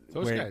where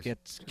it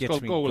gets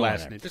me. Go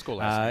last name. Just go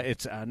last name.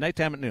 It's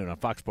nighttime at noon on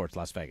Fox Sports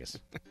Las Vegas.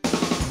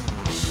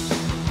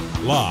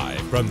 Live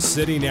from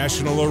City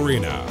National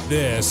Arena,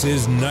 this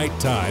is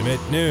Nighttime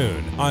at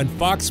Noon on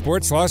Fox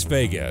Sports Las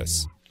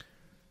Vegas.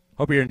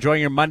 Hope you're enjoying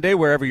your Monday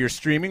wherever you're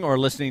streaming or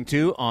listening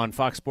to on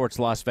Fox Sports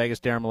Las Vegas.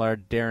 Darren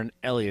Millard, Daren,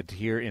 Eliot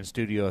here in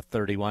Studio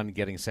 31,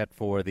 getting set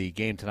for the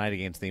game tonight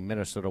against the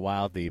Minnesota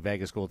Wild. The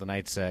Vegas Golden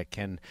Knights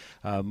can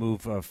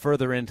move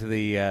further into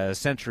the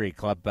Century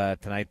Club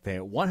tonight. They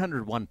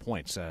 101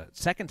 points,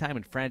 second time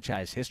in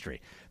franchise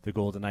history. The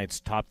Golden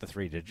Knights topped the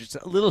three digits.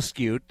 A little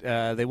skewed.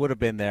 They would have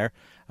been there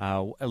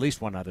at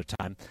least one other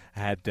time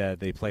had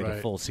they played a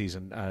full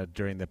season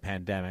during the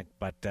pandemic.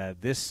 But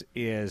this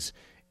is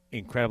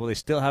incredible. They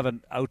still have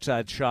an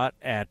outside shot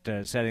at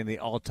setting the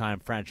all-time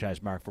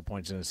franchise mark for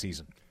points in a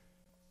season.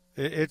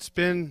 It's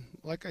been,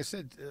 like I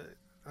said,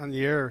 on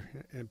the air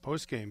and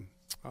post-game,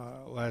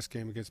 last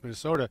game against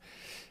Minnesota,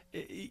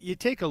 you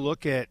take a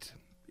look at,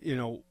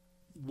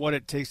 what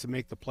it takes to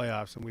make the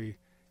playoffs, and we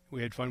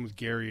had fun with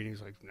Gary, and he's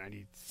like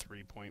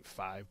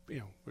 93.5.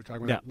 We were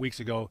talking about weeks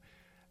ago.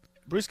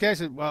 Bruce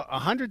Cassidy said, well,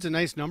 100's a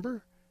nice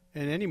number,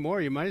 and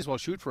anymore, you might as well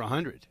shoot for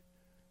 100.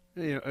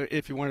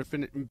 If you want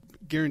to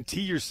guarantee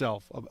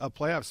yourself a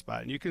playoff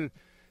spot, and you can,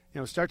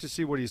 start to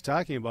see what he's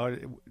talking about.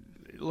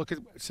 Look at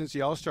since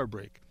the All-Star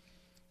break,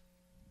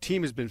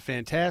 team has been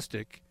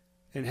fantastic,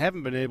 and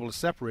haven't been able to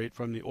separate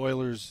from the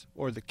Oilers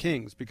or the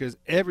Kings because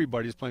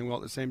everybody's playing well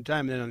at the same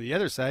time. And then on the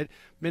other side,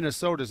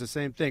 Minnesota's the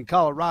same thing,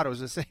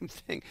 Colorado's the same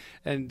thing,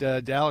 and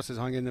Dallas has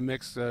hung in the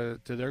mix to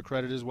their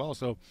credit as well.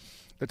 So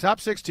the top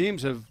six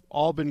teams have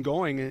all been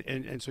going,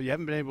 and so you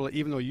haven't been able to,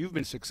 even though you've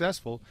been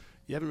successful,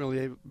 you haven't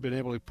really been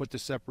able to put the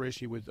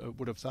separation you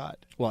would have thought.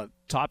 Well,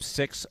 top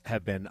six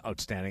have been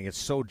outstanding. It's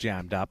so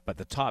jammed up, but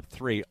the top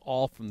three,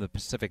 all from the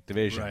Pacific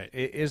Division. Right.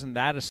 Isn't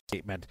that a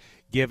statement,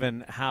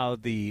 given how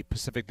the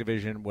Pacific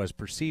Division was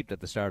perceived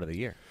at the start of the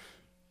year?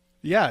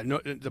 Yeah, no,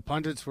 the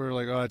pundits were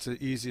like, oh, it's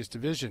the easiest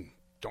division.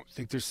 Don't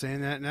think they're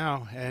saying that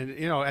now. And,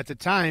 at the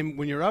time,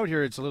 when you're out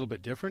here, it's a little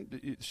bit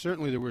different.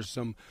 Certainly there were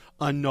some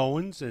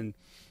unknowns, and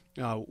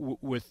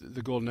with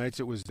the Golden Knights,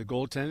 it was the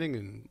goaltending,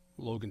 and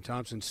Logan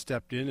Thompson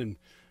stepped in and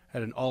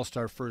had an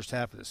all-star first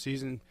half of the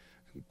season,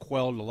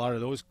 quelled a lot of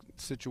those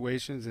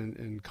situations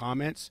and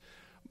comments.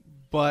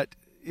 But,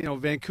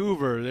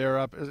 Vancouver, they're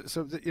up.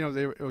 So,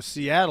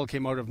 Seattle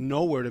came out of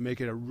nowhere to make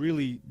it a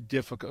really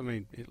difficult,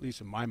 at least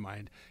in my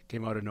mind,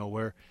 came out of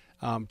nowhere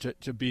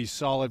to be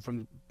solid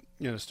from,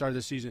 the start of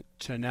the season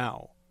to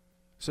now.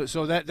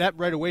 So that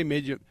right away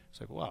made you, it's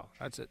like, wow,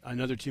 that's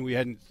another team we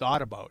hadn't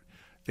thought about.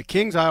 The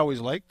Kings I always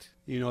liked,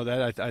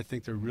 that I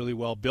think they're really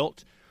well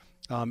built.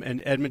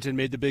 And Edmonton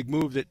made the big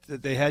move that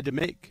they had to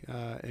make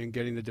in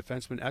getting the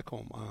defenseman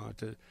Ekholm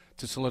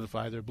to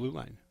solidify their blue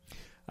line.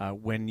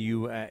 When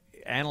you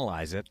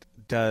analyze it,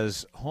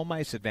 does home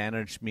ice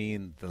advantage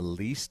mean the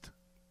least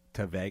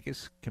to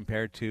Vegas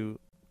compared to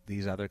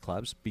these other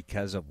clubs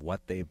because of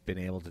what they've been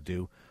able to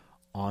do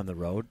on the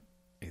road?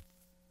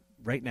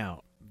 Right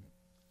now,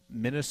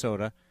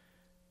 Minnesota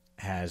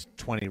has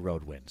 20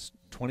 road wins,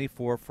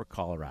 24 for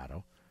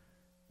Colorado,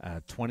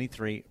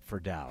 23 for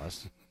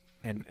Dallas.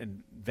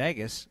 And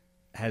Vegas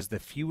has the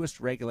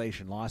fewest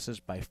regulation losses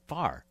by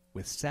far,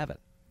 with 7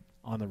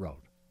 on the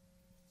road.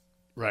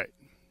 Right.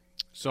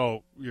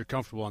 So you're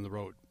comfortable on the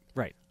road.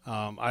 Right.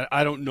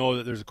 I don't know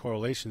that there's a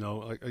correlation, though.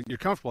 Like, you're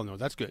comfortable on the road.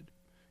 That's good.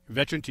 You're a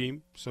veteran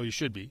team, so you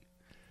should be.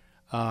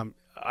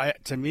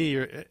 To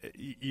me,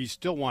 you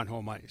still want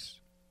home ice.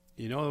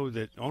 You know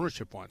that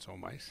ownership wants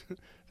home ice.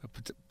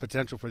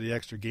 Potential for the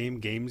extra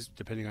games,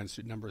 depending on a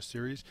certain number of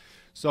series.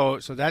 So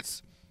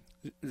that's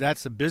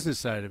that's the business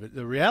side of it.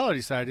 The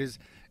reality side is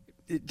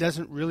it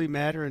doesn't really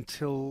matter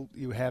until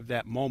you have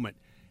that moment.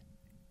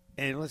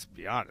 And let's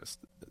be honest,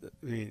 I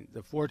mean,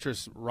 the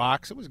Fortress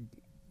rocks. It was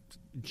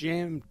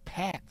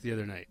jam-packed the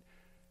other night.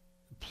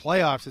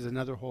 Playoffs is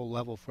another whole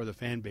level for the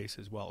fan base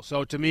as well.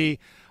 So to me,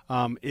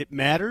 it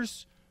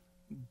matters,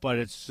 but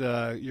it's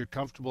you're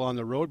comfortable on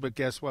the road. But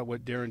guess what?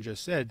 What Darren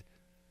just said,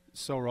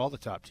 so are all the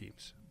top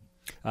teams.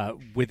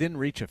 Within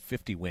reach of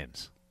 50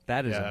 wins.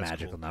 That is Yeah, a that's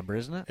magical cool. number,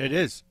 isn't it? It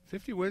is.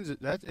 50 wins,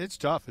 it's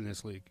tough in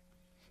this league.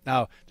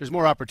 Now, there's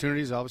more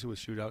opportunities, obviously, with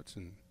shootouts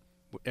and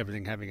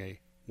everything having a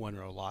win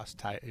or a loss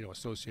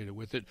associated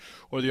with it,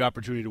 or the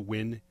opportunity to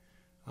win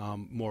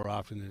more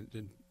often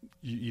than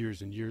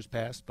years and years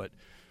past. But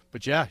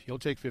yeah, you'll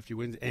take 50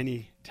 wins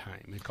any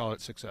time and call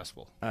it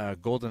successful.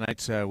 Golden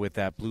Knights with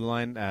that blue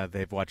line,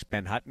 they've watched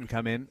Ben Hutton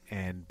come in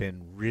and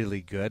been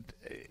really good.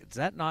 Is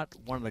that not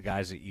one of the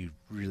guys that you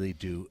really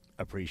do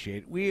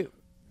appreciate? You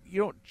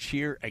don't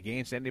cheer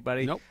against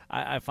anybody. Nope.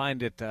 I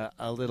find it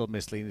a little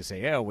misleading to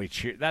say, "Oh, we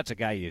cheer." That's a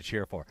guy you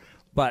cheer for.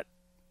 But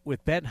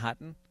with Ben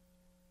Hutton,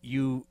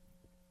 you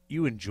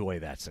enjoy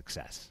that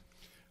success.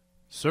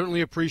 Certainly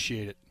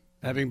appreciate it.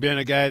 Having been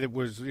a guy that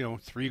was,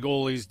 3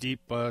 goalies deep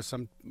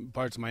some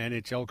parts of my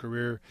NHL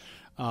career,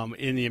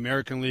 in the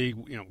American League,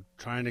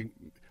 trying to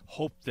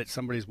hope that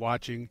somebody's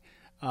watching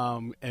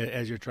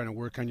as you're trying to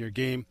work on your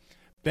game.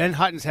 Ben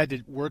Hutton's had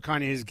to work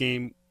on his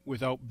game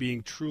without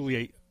being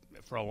truly,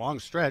 for a long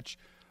stretch,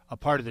 a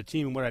part of the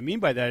team. And what I mean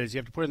by that is you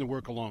have to put in the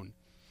work alone.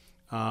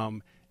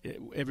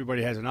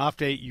 Everybody has an off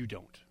day. You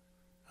don't.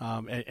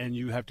 And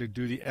you have to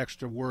do the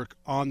extra work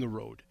on the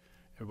road.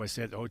 Everybody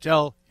stay at the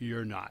hotel.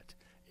 You're not.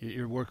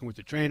 You're working with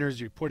the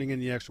trainers. You're putting in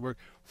the extra work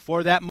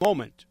for that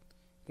moment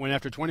when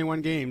after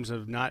 21 games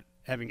of not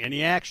having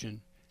any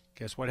action,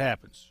 guess what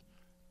happens?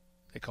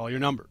 They call your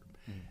number.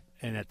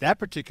 And at that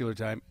particular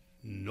time,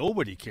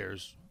 nobody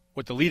cares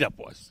what the lead-up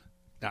was.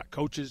 Not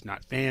coaches,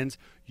 not fans.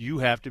 You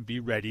have to be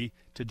ready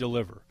to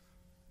deliver.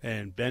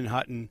 And Ben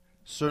Hutton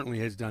certainly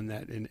has done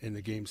that in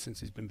the game since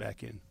he's been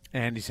back in.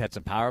 And he's had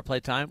some power play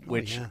time,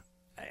 which yeah.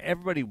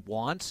 everybody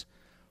wants,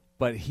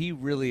 but he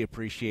really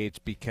appreciates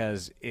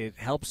because it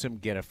helps him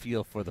get a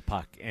feel for the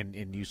puck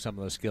and use some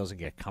of those skills and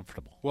get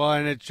comfortable. Well,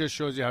 and it just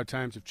shows you how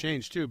times have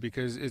changed, too,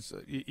 because it's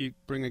you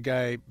bring a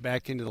guy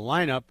back into the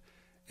lineup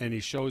and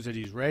he shows that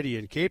he's ready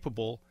and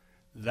capable.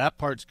 That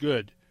part's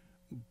good.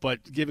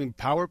 But giving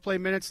power play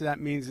minutes, that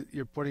means that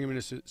you're putting him in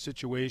a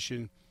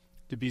situation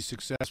to be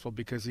successful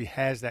because he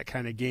has that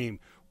kind of game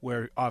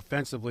where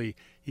offensively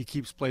he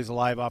keeps plays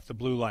alive off the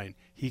blue line.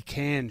 He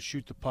can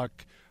shoot the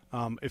puck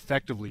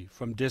effectively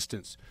from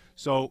distance.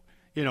 So,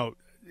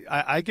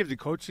 I give the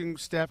coaching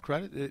staff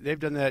credit. They've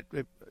done that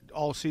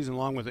all season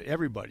long with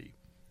everybody.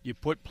 You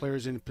put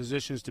players in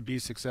positions to be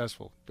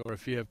successful.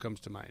 Dorofeev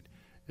comes to mind.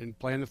 And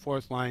playing the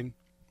fourth line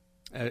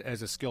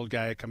as a skilled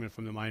guy coming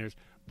from the minors,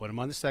 put him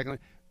on the second line.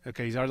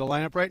 Okay, he's out of the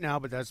lineup right now,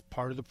 but that's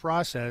part of the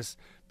process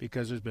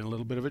because there's been a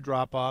little bit of a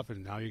drop-off,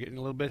 and now you're getting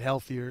a little bit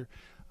healthier.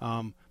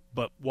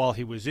 But while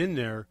he was in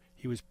there,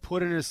 he was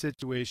put in a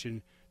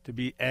situation to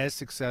be as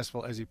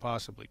successful as he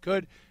possibly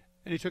could,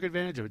 and he took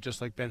advantage of it,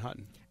 just like Ben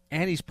Hutton.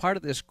 And he's part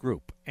of this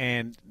group,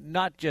 and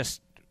not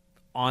just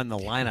on the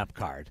lineup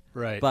card,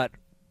 right? But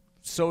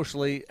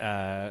socially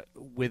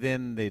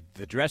within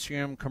the dressing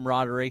room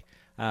camaraderie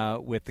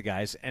with the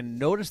guys. And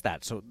notice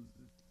that. So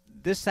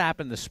this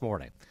happened this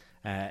morning.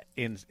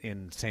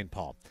 In St.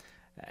 Paul,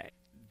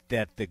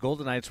 that the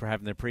Golden Knights were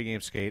having their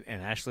pregame skate, and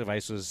Ashley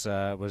Weiss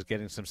was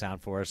getting some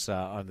sound for us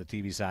on the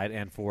TV side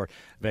and for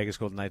Vegas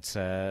Golden Knights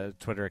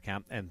Twitter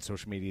account and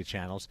social media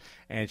channels,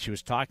 and she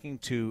was talking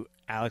to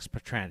Alex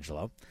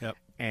Pietrangelo,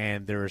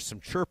 and there was some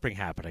chirping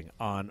happening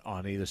on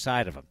either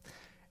side of him.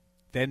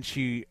 Then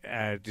she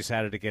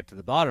decided to get to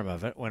the bottom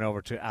of it, went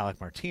over to Alec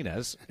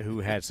Martinez, who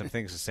had some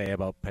things to say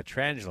about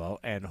Pietrangelo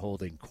and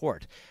holding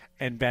court,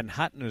 and Ben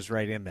Hutton was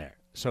right in there.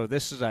 So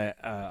this is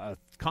a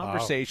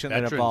conversation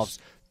that involves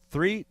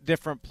 3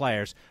 different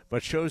players,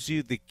 but shows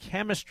you the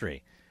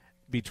chemistry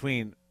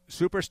between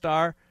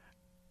superstar,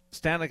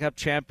 Stanley Cup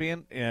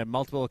champion in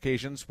multiple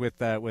occasions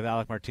with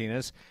Alec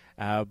Martinez,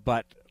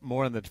 but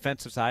more on the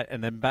defensive side,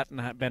 and then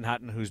Ben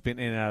Hutton, who's been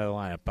in and out of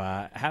the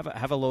lineup.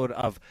 Have a load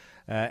of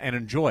and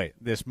enjoy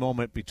this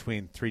moment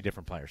between 3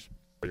 different players.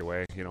 Your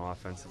way,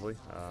 offensively.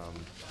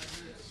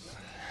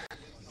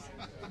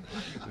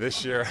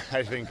 This year,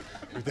 I think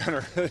we've done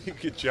a really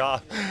good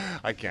job.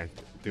 I can't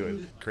do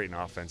it. Creating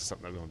offense is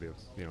something I don't do.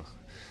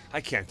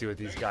 I can't do it with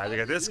these guys. I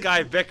got this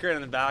guy bickering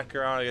in the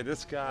background. I got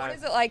this guy. What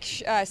is it like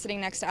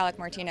sitting next to Alec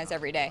Martinez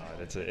every day?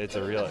 It's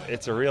a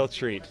real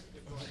treat.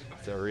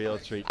 It's a real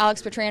treat.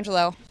 Alex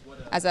Pietrangelo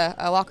as a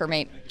locker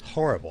mate.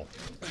 Horrible.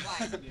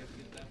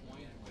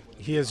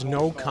 He has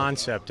no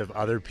concept of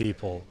other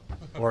people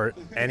or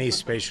any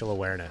spatial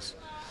awareness.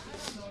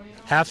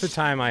 Half the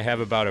time I have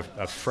about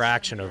a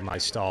fraction of my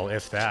stall,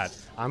 if that.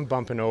 I'm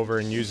bumping over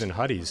and using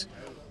huddies.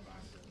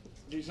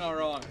 He's not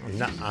wrong.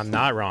 I'm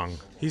not wrong.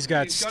 He's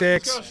got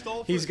sticks.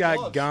 He's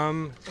got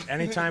gum.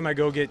 Anytime I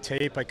go get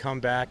tape, I come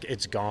back,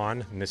 it's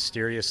gone.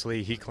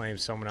 Mysteriously, he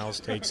claims someone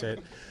else takes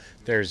it.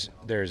 there's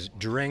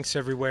drinks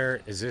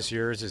everywhere. Is this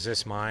yours? Is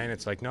this mine?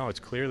 It's like, no, it's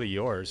clearly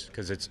yours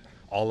because it's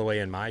all the way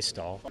in my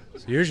stall.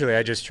 So usually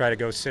I just try to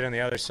go sit on the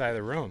other side of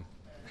the room.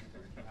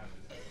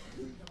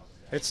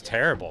 It's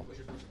terrible.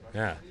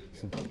 Yeah.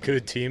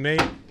 Good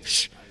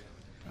teammate.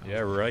 Yeah,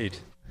 right.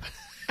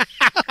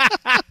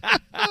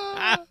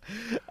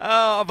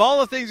 Of all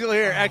the things you'll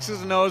hear,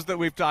 X's and O's that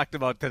we've talked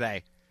about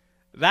today,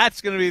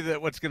 that's going to be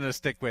what's going to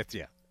stick with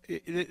you.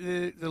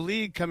 The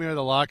league coming out of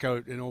the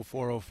lockout in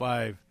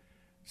 04-05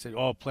 said,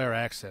 player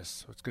access,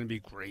 so it's going to be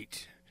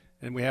great.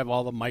 And we have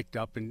all the mic'd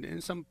up,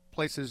 and some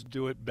places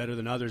do it better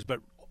than others.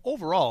 But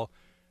overall,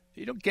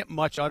 you don't get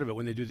much out of it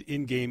when they do the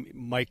in-game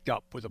mic'd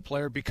up with a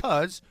player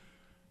because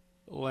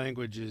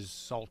language is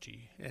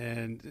salty.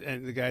 And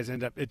the guys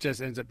it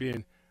just ends up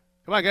being,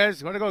 come on,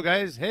 guys, want to go,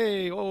 guys?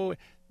 Hey, oh.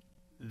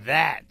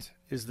 That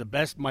is the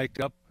best mic'd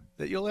up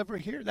that you'll ever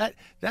hear.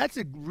 That's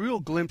a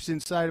real glimpse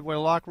inside of what a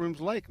locker room's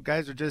like.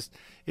 Guys are just,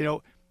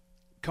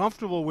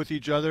 comfortable with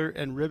each other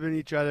and ribbing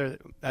each other.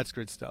 That's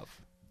good stuff.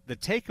 The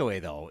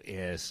takeaway, though,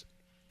 is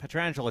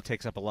Pietrangelo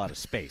takes up a lot of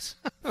space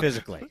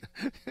physically.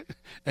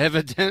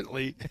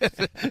 Evidently.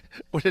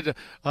 What did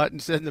Hutton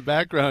said in the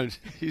background?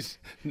 He's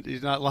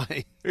not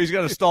lying. He's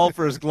got a stall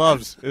for his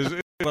gloves.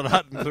 Is what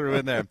Hutton threw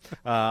in there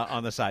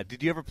on the side.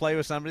 Did you ever play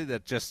with somebody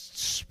that just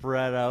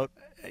spread out?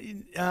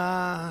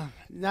 Not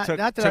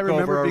that I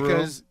remember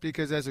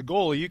because as a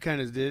goalie you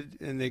kind of did,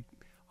 and they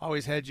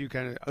always had you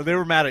kind of. They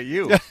were mad at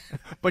you,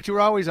 but you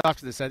were always off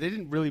to the side. They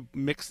didn't really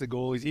mix the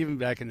goalies, even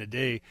back in the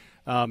day.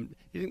 The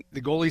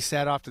goalies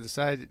sat off to the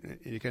side, and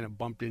you kind of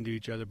bumped into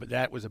each other, but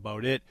that was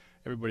about it.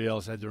 Everybody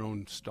else had their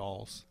own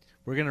stalls.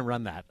 We're going to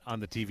run that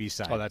on the TV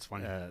side. Oh, that's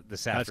funny.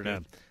 This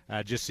afternoon,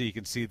 just so you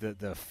can see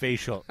the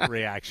facial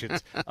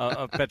reactions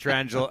of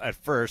Pietrangelo at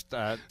first,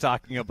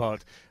 talking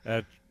about.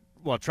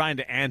 Trying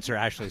to answer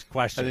Ashley's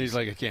question. And he's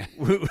like, I can't.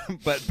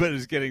 but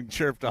is getting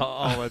chirped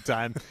all the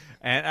time.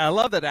 And I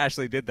love that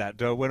Ashley did that.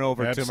 Went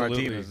over to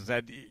Martinez and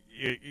said,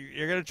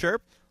 "You're going to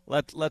chirp?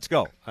 Let's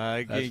go.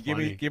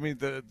 Give me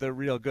the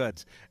real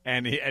goods."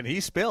 And he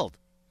spilled.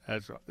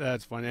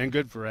 That's funny and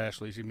good for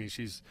Ashley. I mean,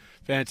 she's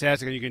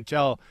fantastic, and you can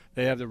tell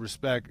they have the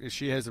respect.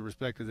 She has the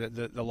respect of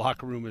the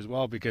locker room as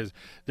well because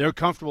they're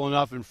comfortable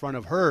enough in front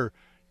of her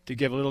to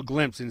give a little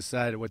glimpse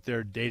inside of what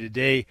their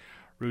day-to-day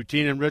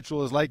routine and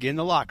ritual is like in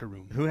the locker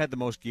room. Who had the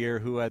most gear?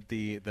 Who had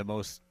the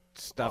most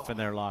stuff in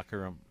their locker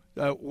room?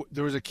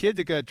 There was a kid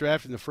that got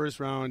drafted in the first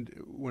round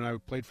when I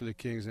played for the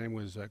Kings. His name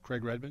was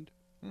Craig Redmond.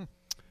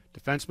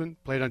 Defenseman,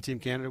 played on Team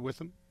Canada with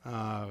him.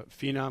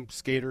 Phenom,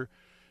 skater.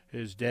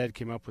 His dad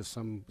came up with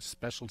some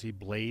specialty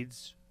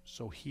blades,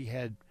 so he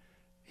had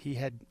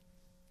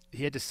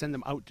to send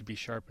them out to be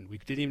sharpened. We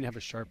didn't even have a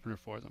sharpener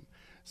for them.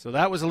 So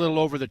that was a little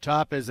over the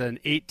top as an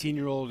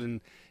 18-year-old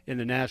in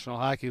the National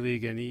Hockey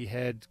League, and he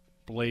had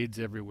blades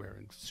everywhere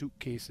and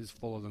suitcases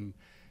full of them.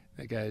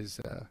 That guy's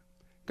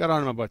got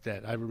on him about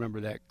that. I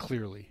remember that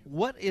clearly.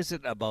 What is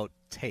it about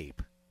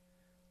tape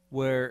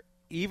where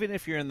even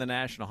if you're in the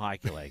National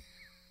Hockey League,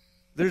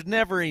 there's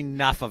never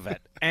enough of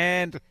it?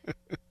 And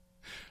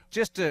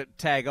just to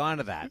tag on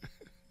to that,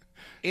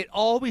 it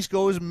always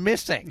goes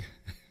missing.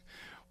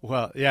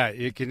 Well, yeah,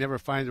 you can never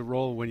find a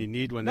roll when you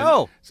need one.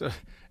 No.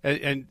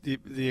 And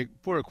the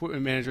poor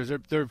equipment managers,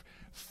 they're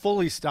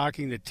fully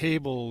stocking the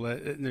table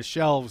and the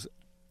shelves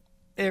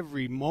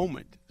every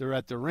moment they're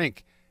at the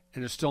rink,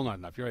 and there's still not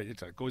enough. You're right.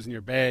 It goes in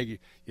your bag.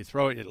 You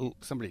throw it.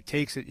 Somebody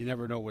takes it. You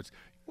never know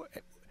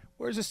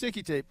where's the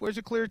sticky tape? Where's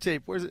the clear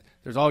tape?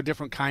 There's all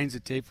different kinds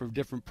of tape for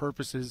different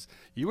purposes.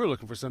 You were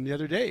looking for some the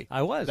other day.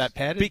 I was. That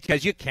padded?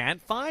 Because you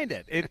can't find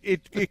it.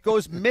 It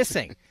goes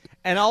missing.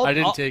 And I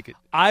didn't take it.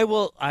 I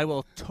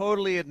will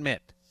totally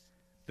admit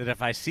that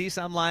if I see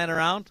some lying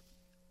around,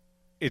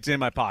 it's in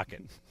my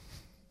pocket.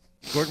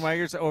 Gordon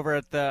Weiger's over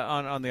at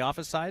on the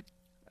office side,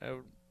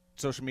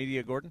 social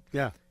media Gordon.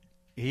 Yeah.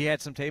 He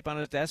had some tape on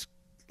his desk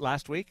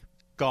last week.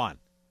 Gone.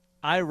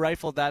 I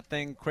rifled that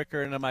thing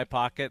quicker into my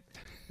pocket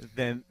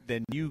than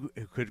you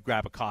could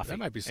grab a coffee. That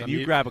might be something. And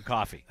you grab a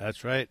coffee.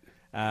 That's right.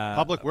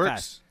 Public Works.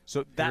 Fast.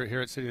 So that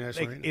here at City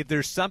National Arena. If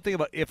there's something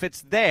about if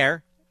it's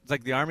there, it's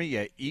like the Army.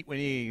 You eat when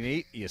you can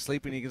eat. You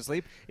sleep when you can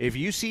sleep. If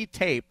you see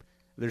tape,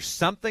 there's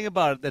something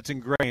about it that's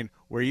ingrained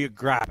where you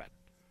grab it.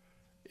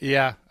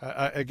 Yeah,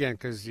 again,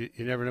 because you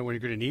never know when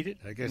you're going to need it.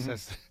 I guess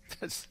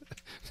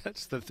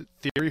that's the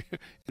theory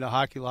in a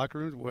hockey locker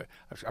room.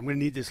 I'm going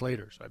to need this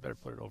later, so I better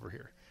put it over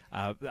here.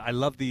 I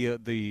love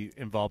the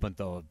involvement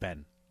though of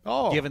Ben.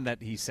 Given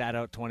that he sat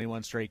out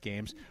 21 straight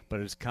games, but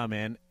has come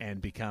in and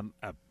become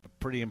a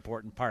pretty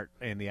important part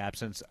in the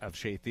absence of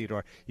Shea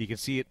Theodore. You can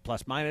see it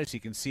plus minus. You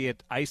can see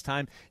it ice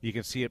time. You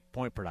can see it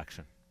point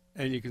production,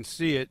 and you can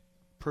see it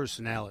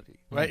personality.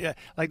 Right? Yeah.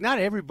 Like not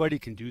everybody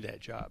can do that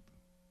job.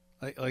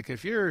 Like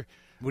if you're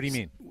 – What do you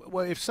mean?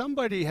 Well, if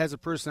somebody has a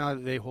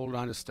personality, they hold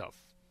on to stuff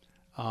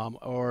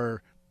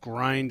or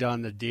grind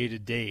on the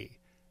day-to-day,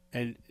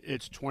 and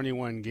it's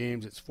 21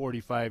 games, it's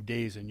 45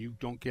 days, and you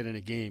don't get in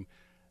a game,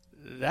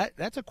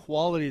 that's a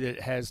quality that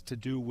has to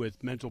do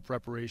with mental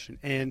preparation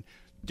and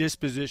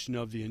disposition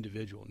of the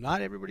individual.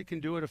 Not everybody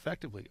can do it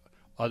effectively.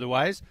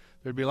 Otherwise,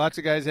 there'd be lots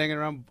of guys hanging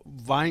around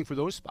vying for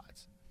those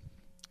spots.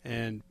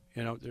 And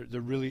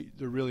there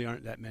really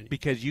aren't that many.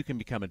 Because you can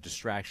become a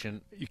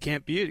distraction. You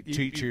can't be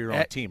to your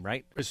own team,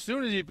 right? As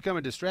soon as you become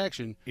a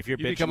distraction, if you're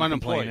you become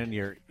unemployed. And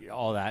you're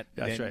all that,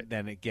 That's right.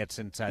 Then it gets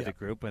inside the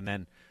group, and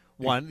then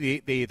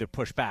they either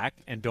push back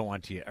and don't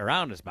want you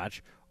around as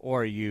much,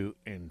 or you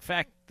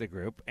infect the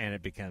group and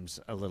it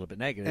becomes a little bit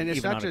negative, and it's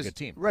even not on just, a good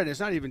team. Right.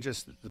 It's not even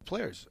just the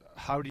players.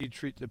 How do you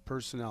treat the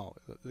personnel,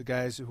 the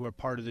guys who are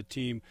part of the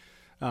team?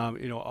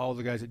 All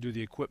the guys that do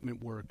the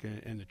equipment work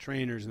and the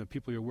trainers and the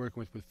people you're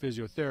working with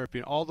physiotherapy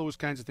and all those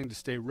kinds of things to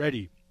stay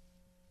ready.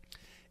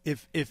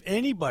 If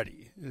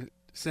anybody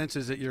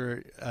senses that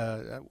you're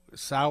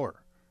sour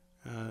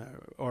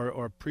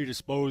or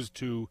predisposed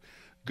to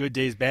good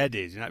days, bad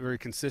days, you're not very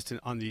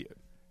consistent on the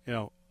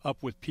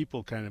up with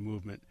people kind of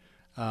movement,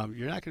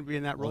 you're not going to be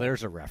in that role. Well,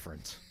 there's a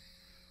reference.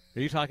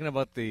 Are you talking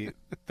about the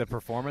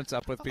performance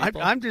up with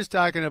people? I'm just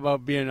talking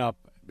about being up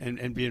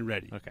and being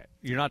ready. Okay.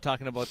 You're not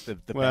talking about the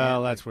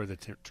well, band. that's where the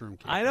term came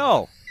from. I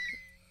know.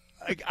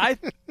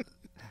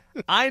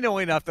 I know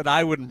enough that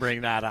I wouldn't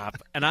bring that up,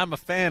 and I'm a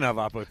fan of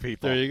Up With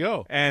People. There you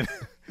go.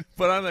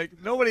 But I'm like,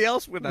 nobody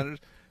else would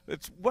understand.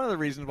 It's one of the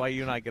reasons why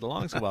you and I get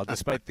along so well,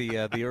 despite the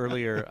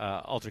earlier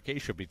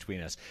altercation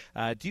between us.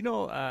 Do you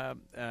know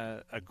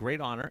a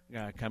great honor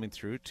coming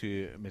through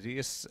to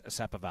Matthias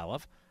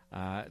Sapovalov,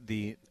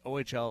 the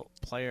OHL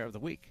Player of the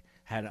Week?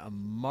 Had a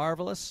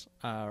marvelous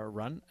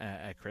run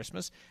at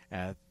Christmas.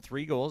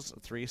 3 goals,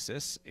 3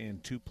 assists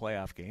in 2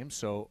 playoff games.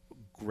 So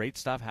great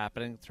stuff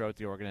happening throughout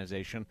the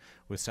organization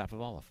with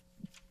Sapovalov.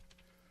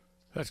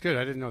 That's good.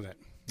 I didn't know that.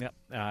 Yep,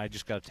 I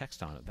just got a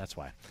text on it. That's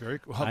why. Very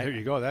well. There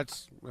you go.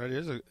 That's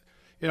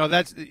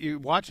you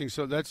watching.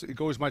 So it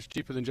goes much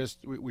deeper than just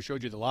we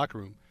showed you the locker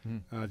room,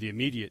 the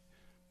immediate.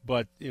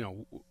 But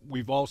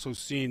we've also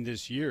seen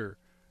this year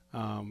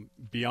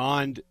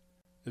beyond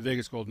the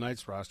Vegas Golden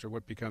Knights roster,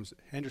 what becomes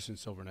Henderson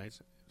Silver Knights.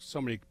 So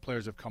many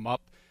players have come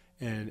up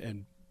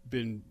and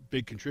been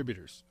big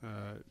contributors.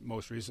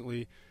 Most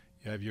recently,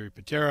 you have Yuri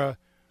Patera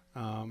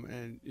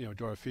and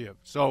Dorofeev.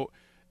 So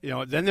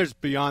then there's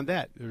beyond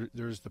that.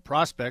 There's the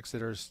prospects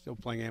that are still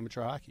playing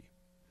amateur hockey.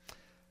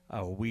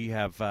 We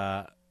have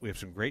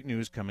some great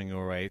news coming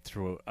your way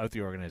throughout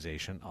the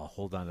organization. I'll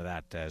hold on to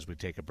that as we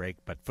take a break.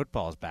 But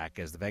football is back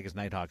as the Vegas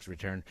Nighthawks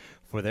return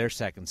for their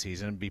second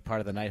season. Be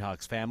part of the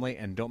Nighthawks family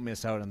and don't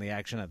miss out on the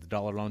action at the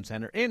Dollar Loan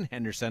Center in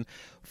Henderson.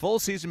 Full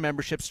season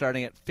membership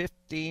starting at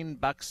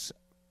 $15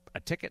 a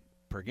ticket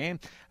per game.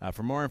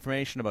 For more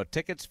information about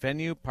tickets,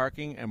 venue,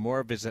 parking, and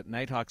more, visit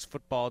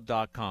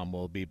nighthawksfootball.com.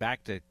 We'll be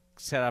back to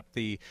set up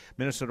the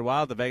Minnesota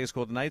Wild, the Vegas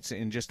Golden Knights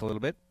in just a little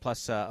bit,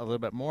 plus a little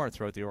bit more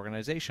throughout the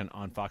organization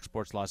on Fox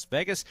Sports Las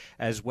Vegas,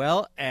 as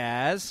well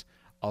as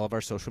all of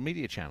our social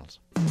media channels.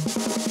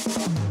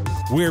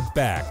 We're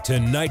back to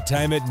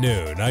Nighttime at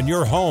Noon on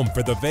your home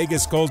for the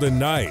Vegas Golden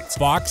Knights,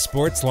 Fox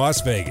Sports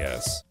Las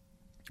Vegas.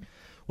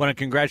 Want to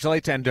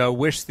congratulate and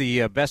wish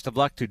the best of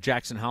luck to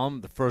Jackson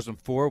Helm, the Frozen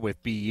Four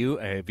with BU,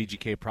 a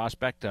VGK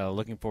prospect.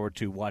 Looking forward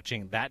to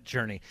watching that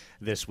journey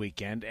this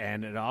weekend.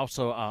 And it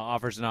also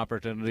offers an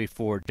opportunity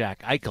for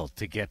Jack Eichel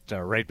to get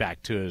right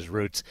back to his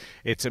roots.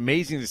 It's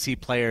amazing to see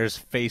players'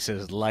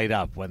 faces light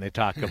up when they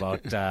talk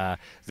about the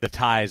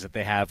ties that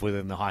they have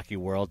within the hockey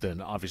world.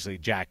 And obviously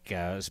Jack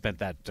spent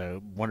that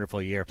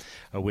wonderful year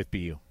with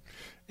BU.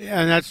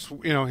 Yeah, and that's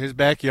his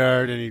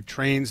backyard, and he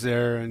trains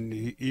there. And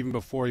even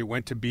before he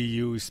went to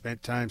BU, he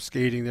spent time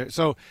skating there.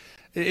 So,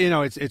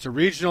 it's a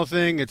regional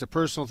thing, it's a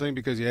personal thing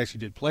because he actually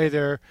did play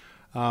there.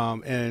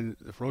 And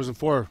the Frozen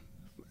Four,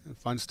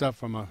 fun stuff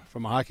from a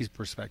hockey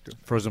perspective.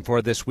 Frozen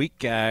Four this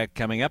week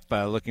coming up.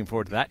 Looking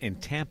forward to that in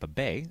Tampa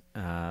Bay.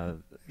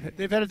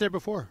 They've had it there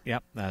before.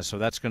 Yep. So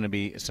that's going to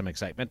be some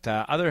excitement.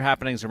 Other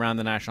happenings around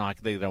the National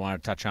Hockey League that I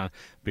want to touch on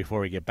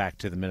before we get back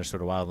to the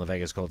Minnesota Wild and the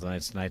Vegas Golden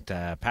Knights tonight.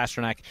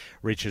 Pasternak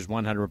reaches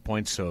 100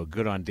 points, so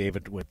good on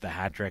David with the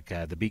hat trick.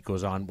 The beat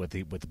goes on with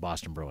the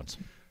Boston Bruins.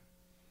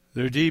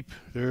 They're deep.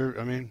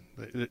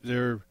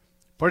 They're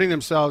putting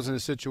themselves in a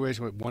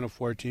situation with one of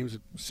 4 teams,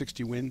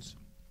 60 wins.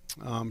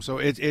 So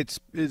it's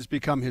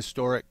become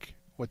historic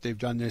what they've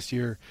done this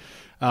year.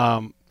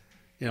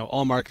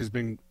 Allmark has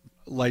been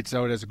lights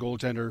out as a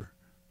goaltender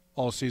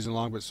all season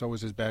long, but so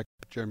was his back,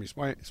 Jeremy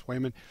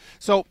Swayman.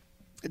 So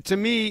to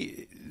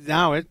me,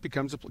 now it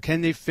becomes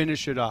can they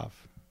finish it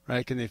off,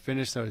 right? Can they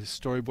finish the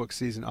storybook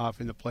season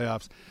off in the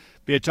playoffs?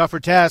 Be a tougher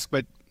task,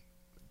 but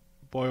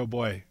boy, oh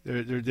boy,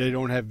 they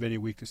don't have many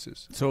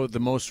weaknesses. So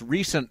the most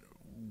recent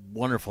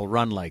wonderful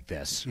run like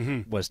this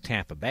was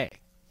Tampa Bay.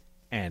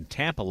 And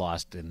Tampa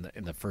lost in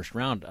the first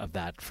round of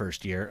that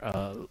first year,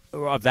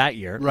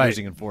 right.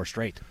 Losing in 4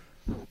 straight.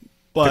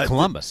 But to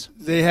Columbus.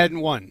 They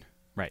hadn't won.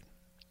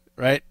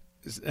 Right.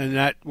 And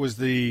that was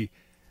the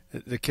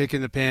kick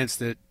in the pants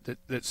that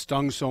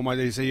stung so much.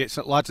 They say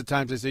lots of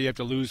times they say you have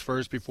to lose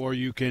first before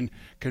you can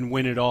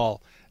win it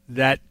all.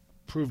 That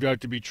proved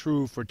out to be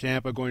true for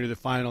Tampa going to the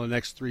final the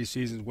next 3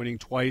 seasons, winning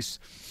twice.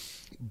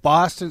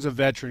 Boston's a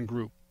veteran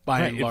group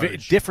by and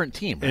large. Different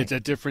team, right? It's a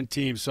different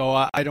team.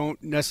 So I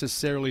don't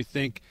necessarily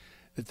think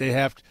that they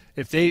have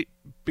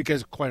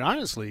because quite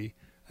honestly,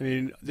 I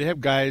mean, they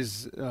have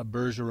guys,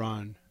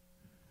 Bergeron,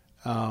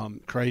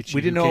 Krejci.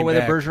 We didn't know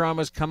whether Bergeron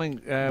was coming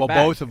back.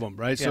 Both of them,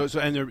 right? Yeah. So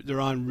and they're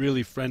on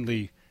really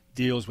friendly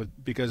deals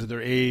because of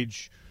their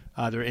age.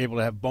 They're able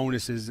to have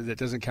bonuses that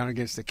doesn't count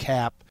against the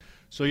cap.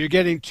 So you're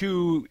getting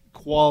 2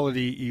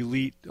 quality,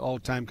 elite,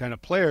 all-time kind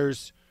of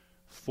players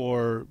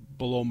for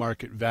below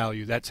market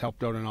value. That's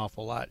helped out an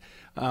awful lot.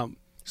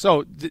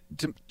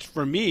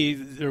 For me,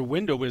 their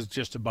window is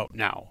just about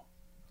now,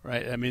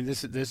 right? I mean,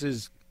 this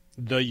is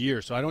the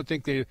year. So I don't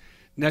think they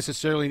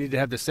necessarily need to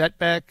have the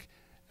setback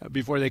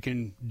before they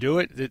can do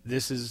it.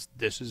 This is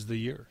the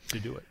year to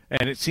do it.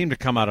 And it seemed to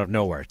come out of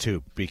nowhere,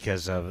 too,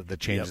 because of the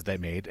changes they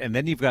made. And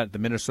then you've got the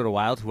Minnesota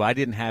Wild, who I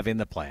didn't have in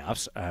the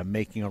playoffs,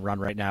 making a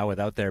run right now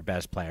without their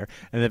best player.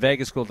 And the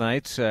Vegas Golden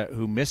Knights,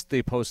 who missed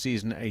the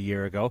postseason a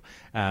year ago,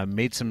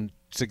 made some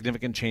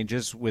significant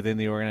changes within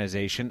the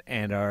organization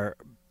and are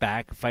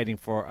back fighting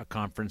for a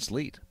conference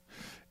lead.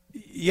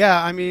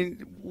 Yeah, I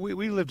mean,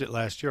 we lived it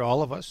last year,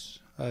 all of us,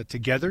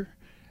 together.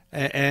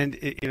 And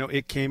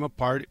it came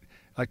apart.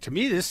 Like, to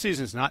me, this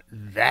season's not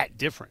that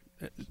different.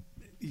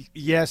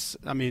 Yes,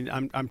 I mean,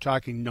 I'm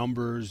talking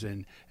numbers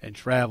and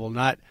travel,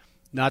 not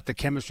the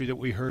chemistry that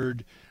we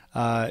heard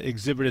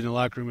exhibited in the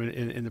locker room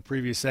in the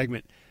previous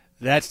segment.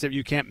 That's that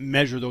you can't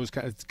measure those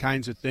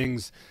kinds of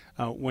things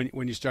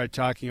when you start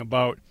talking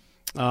about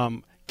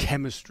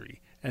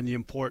chemistry and the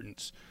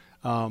importance.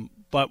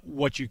 But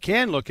what you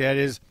can look at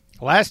is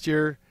last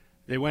year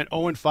they went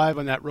 0-5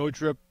 on that road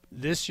trip.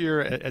 This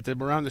year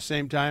around the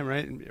same time,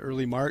 right, in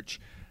early March.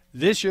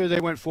 This year they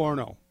went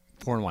 4-0.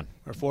 4-1.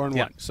 Or 4-1.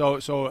 Yeah.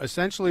 So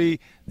essentially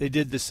they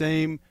did the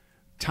same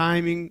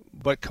timing,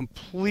 but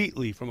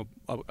completely from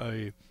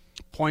a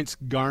points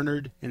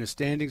garnered in a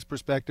standings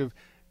perspective,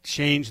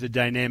 change the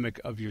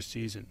dynamic of your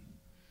season.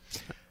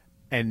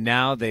 And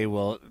now they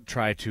will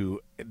try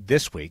to,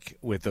 this week,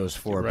 with those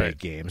 4 big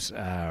games,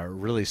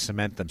 really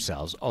cement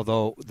themselves.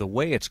 Although the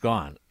way it's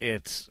gone,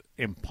 it's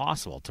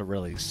impossible to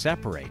really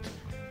separate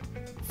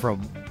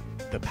from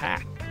the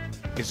pack.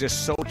 It's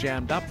just so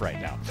jammed up right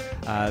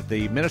now.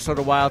 The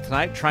Minnesota Wild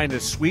tonight trying to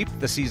sweep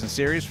the season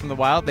series from the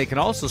Wild. They can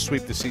also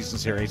sweep the season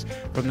series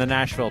from the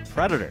Nashville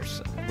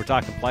Predators. We're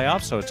talking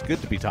playoffs, so it's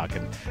good to be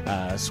talking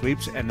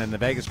sweeps. And then the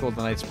Vegas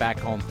Golden Knights back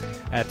home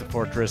at the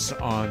Fortress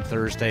on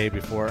Thursday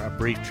before a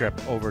brief trip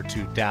over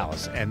to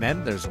Dallas. And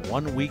then there's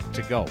 1 week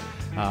to go.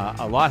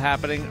 A lot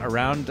happening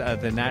around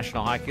the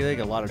National Hockey League,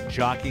 a lot of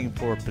jockeying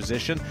for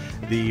position.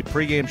 The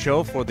pregame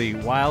show for the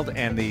Wild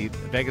and the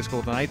Vegas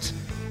Golden Knights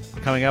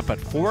coming up at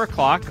 4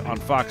 o'clock on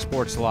Fox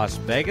Sports Las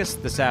Vegas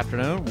this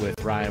afternoon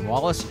with Ryan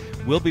Wallace.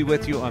 We'll be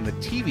with you on the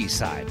TV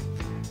side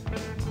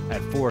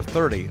at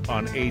 4:30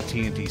 on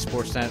AT&T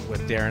Sportsnet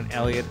with Darren,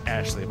 Eliot,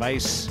 Ashley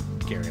Weiss,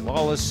 Gary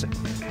Lawless,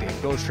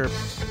 Dave Gosher,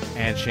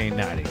 and Shane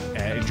Knighting.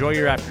 Enjoy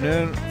your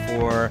afternoon.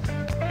 For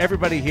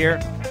everybody here,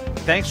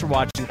 thanks for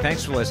watching,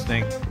 thanks for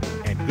listening,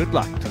 and good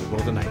luck to the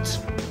Golden Knights.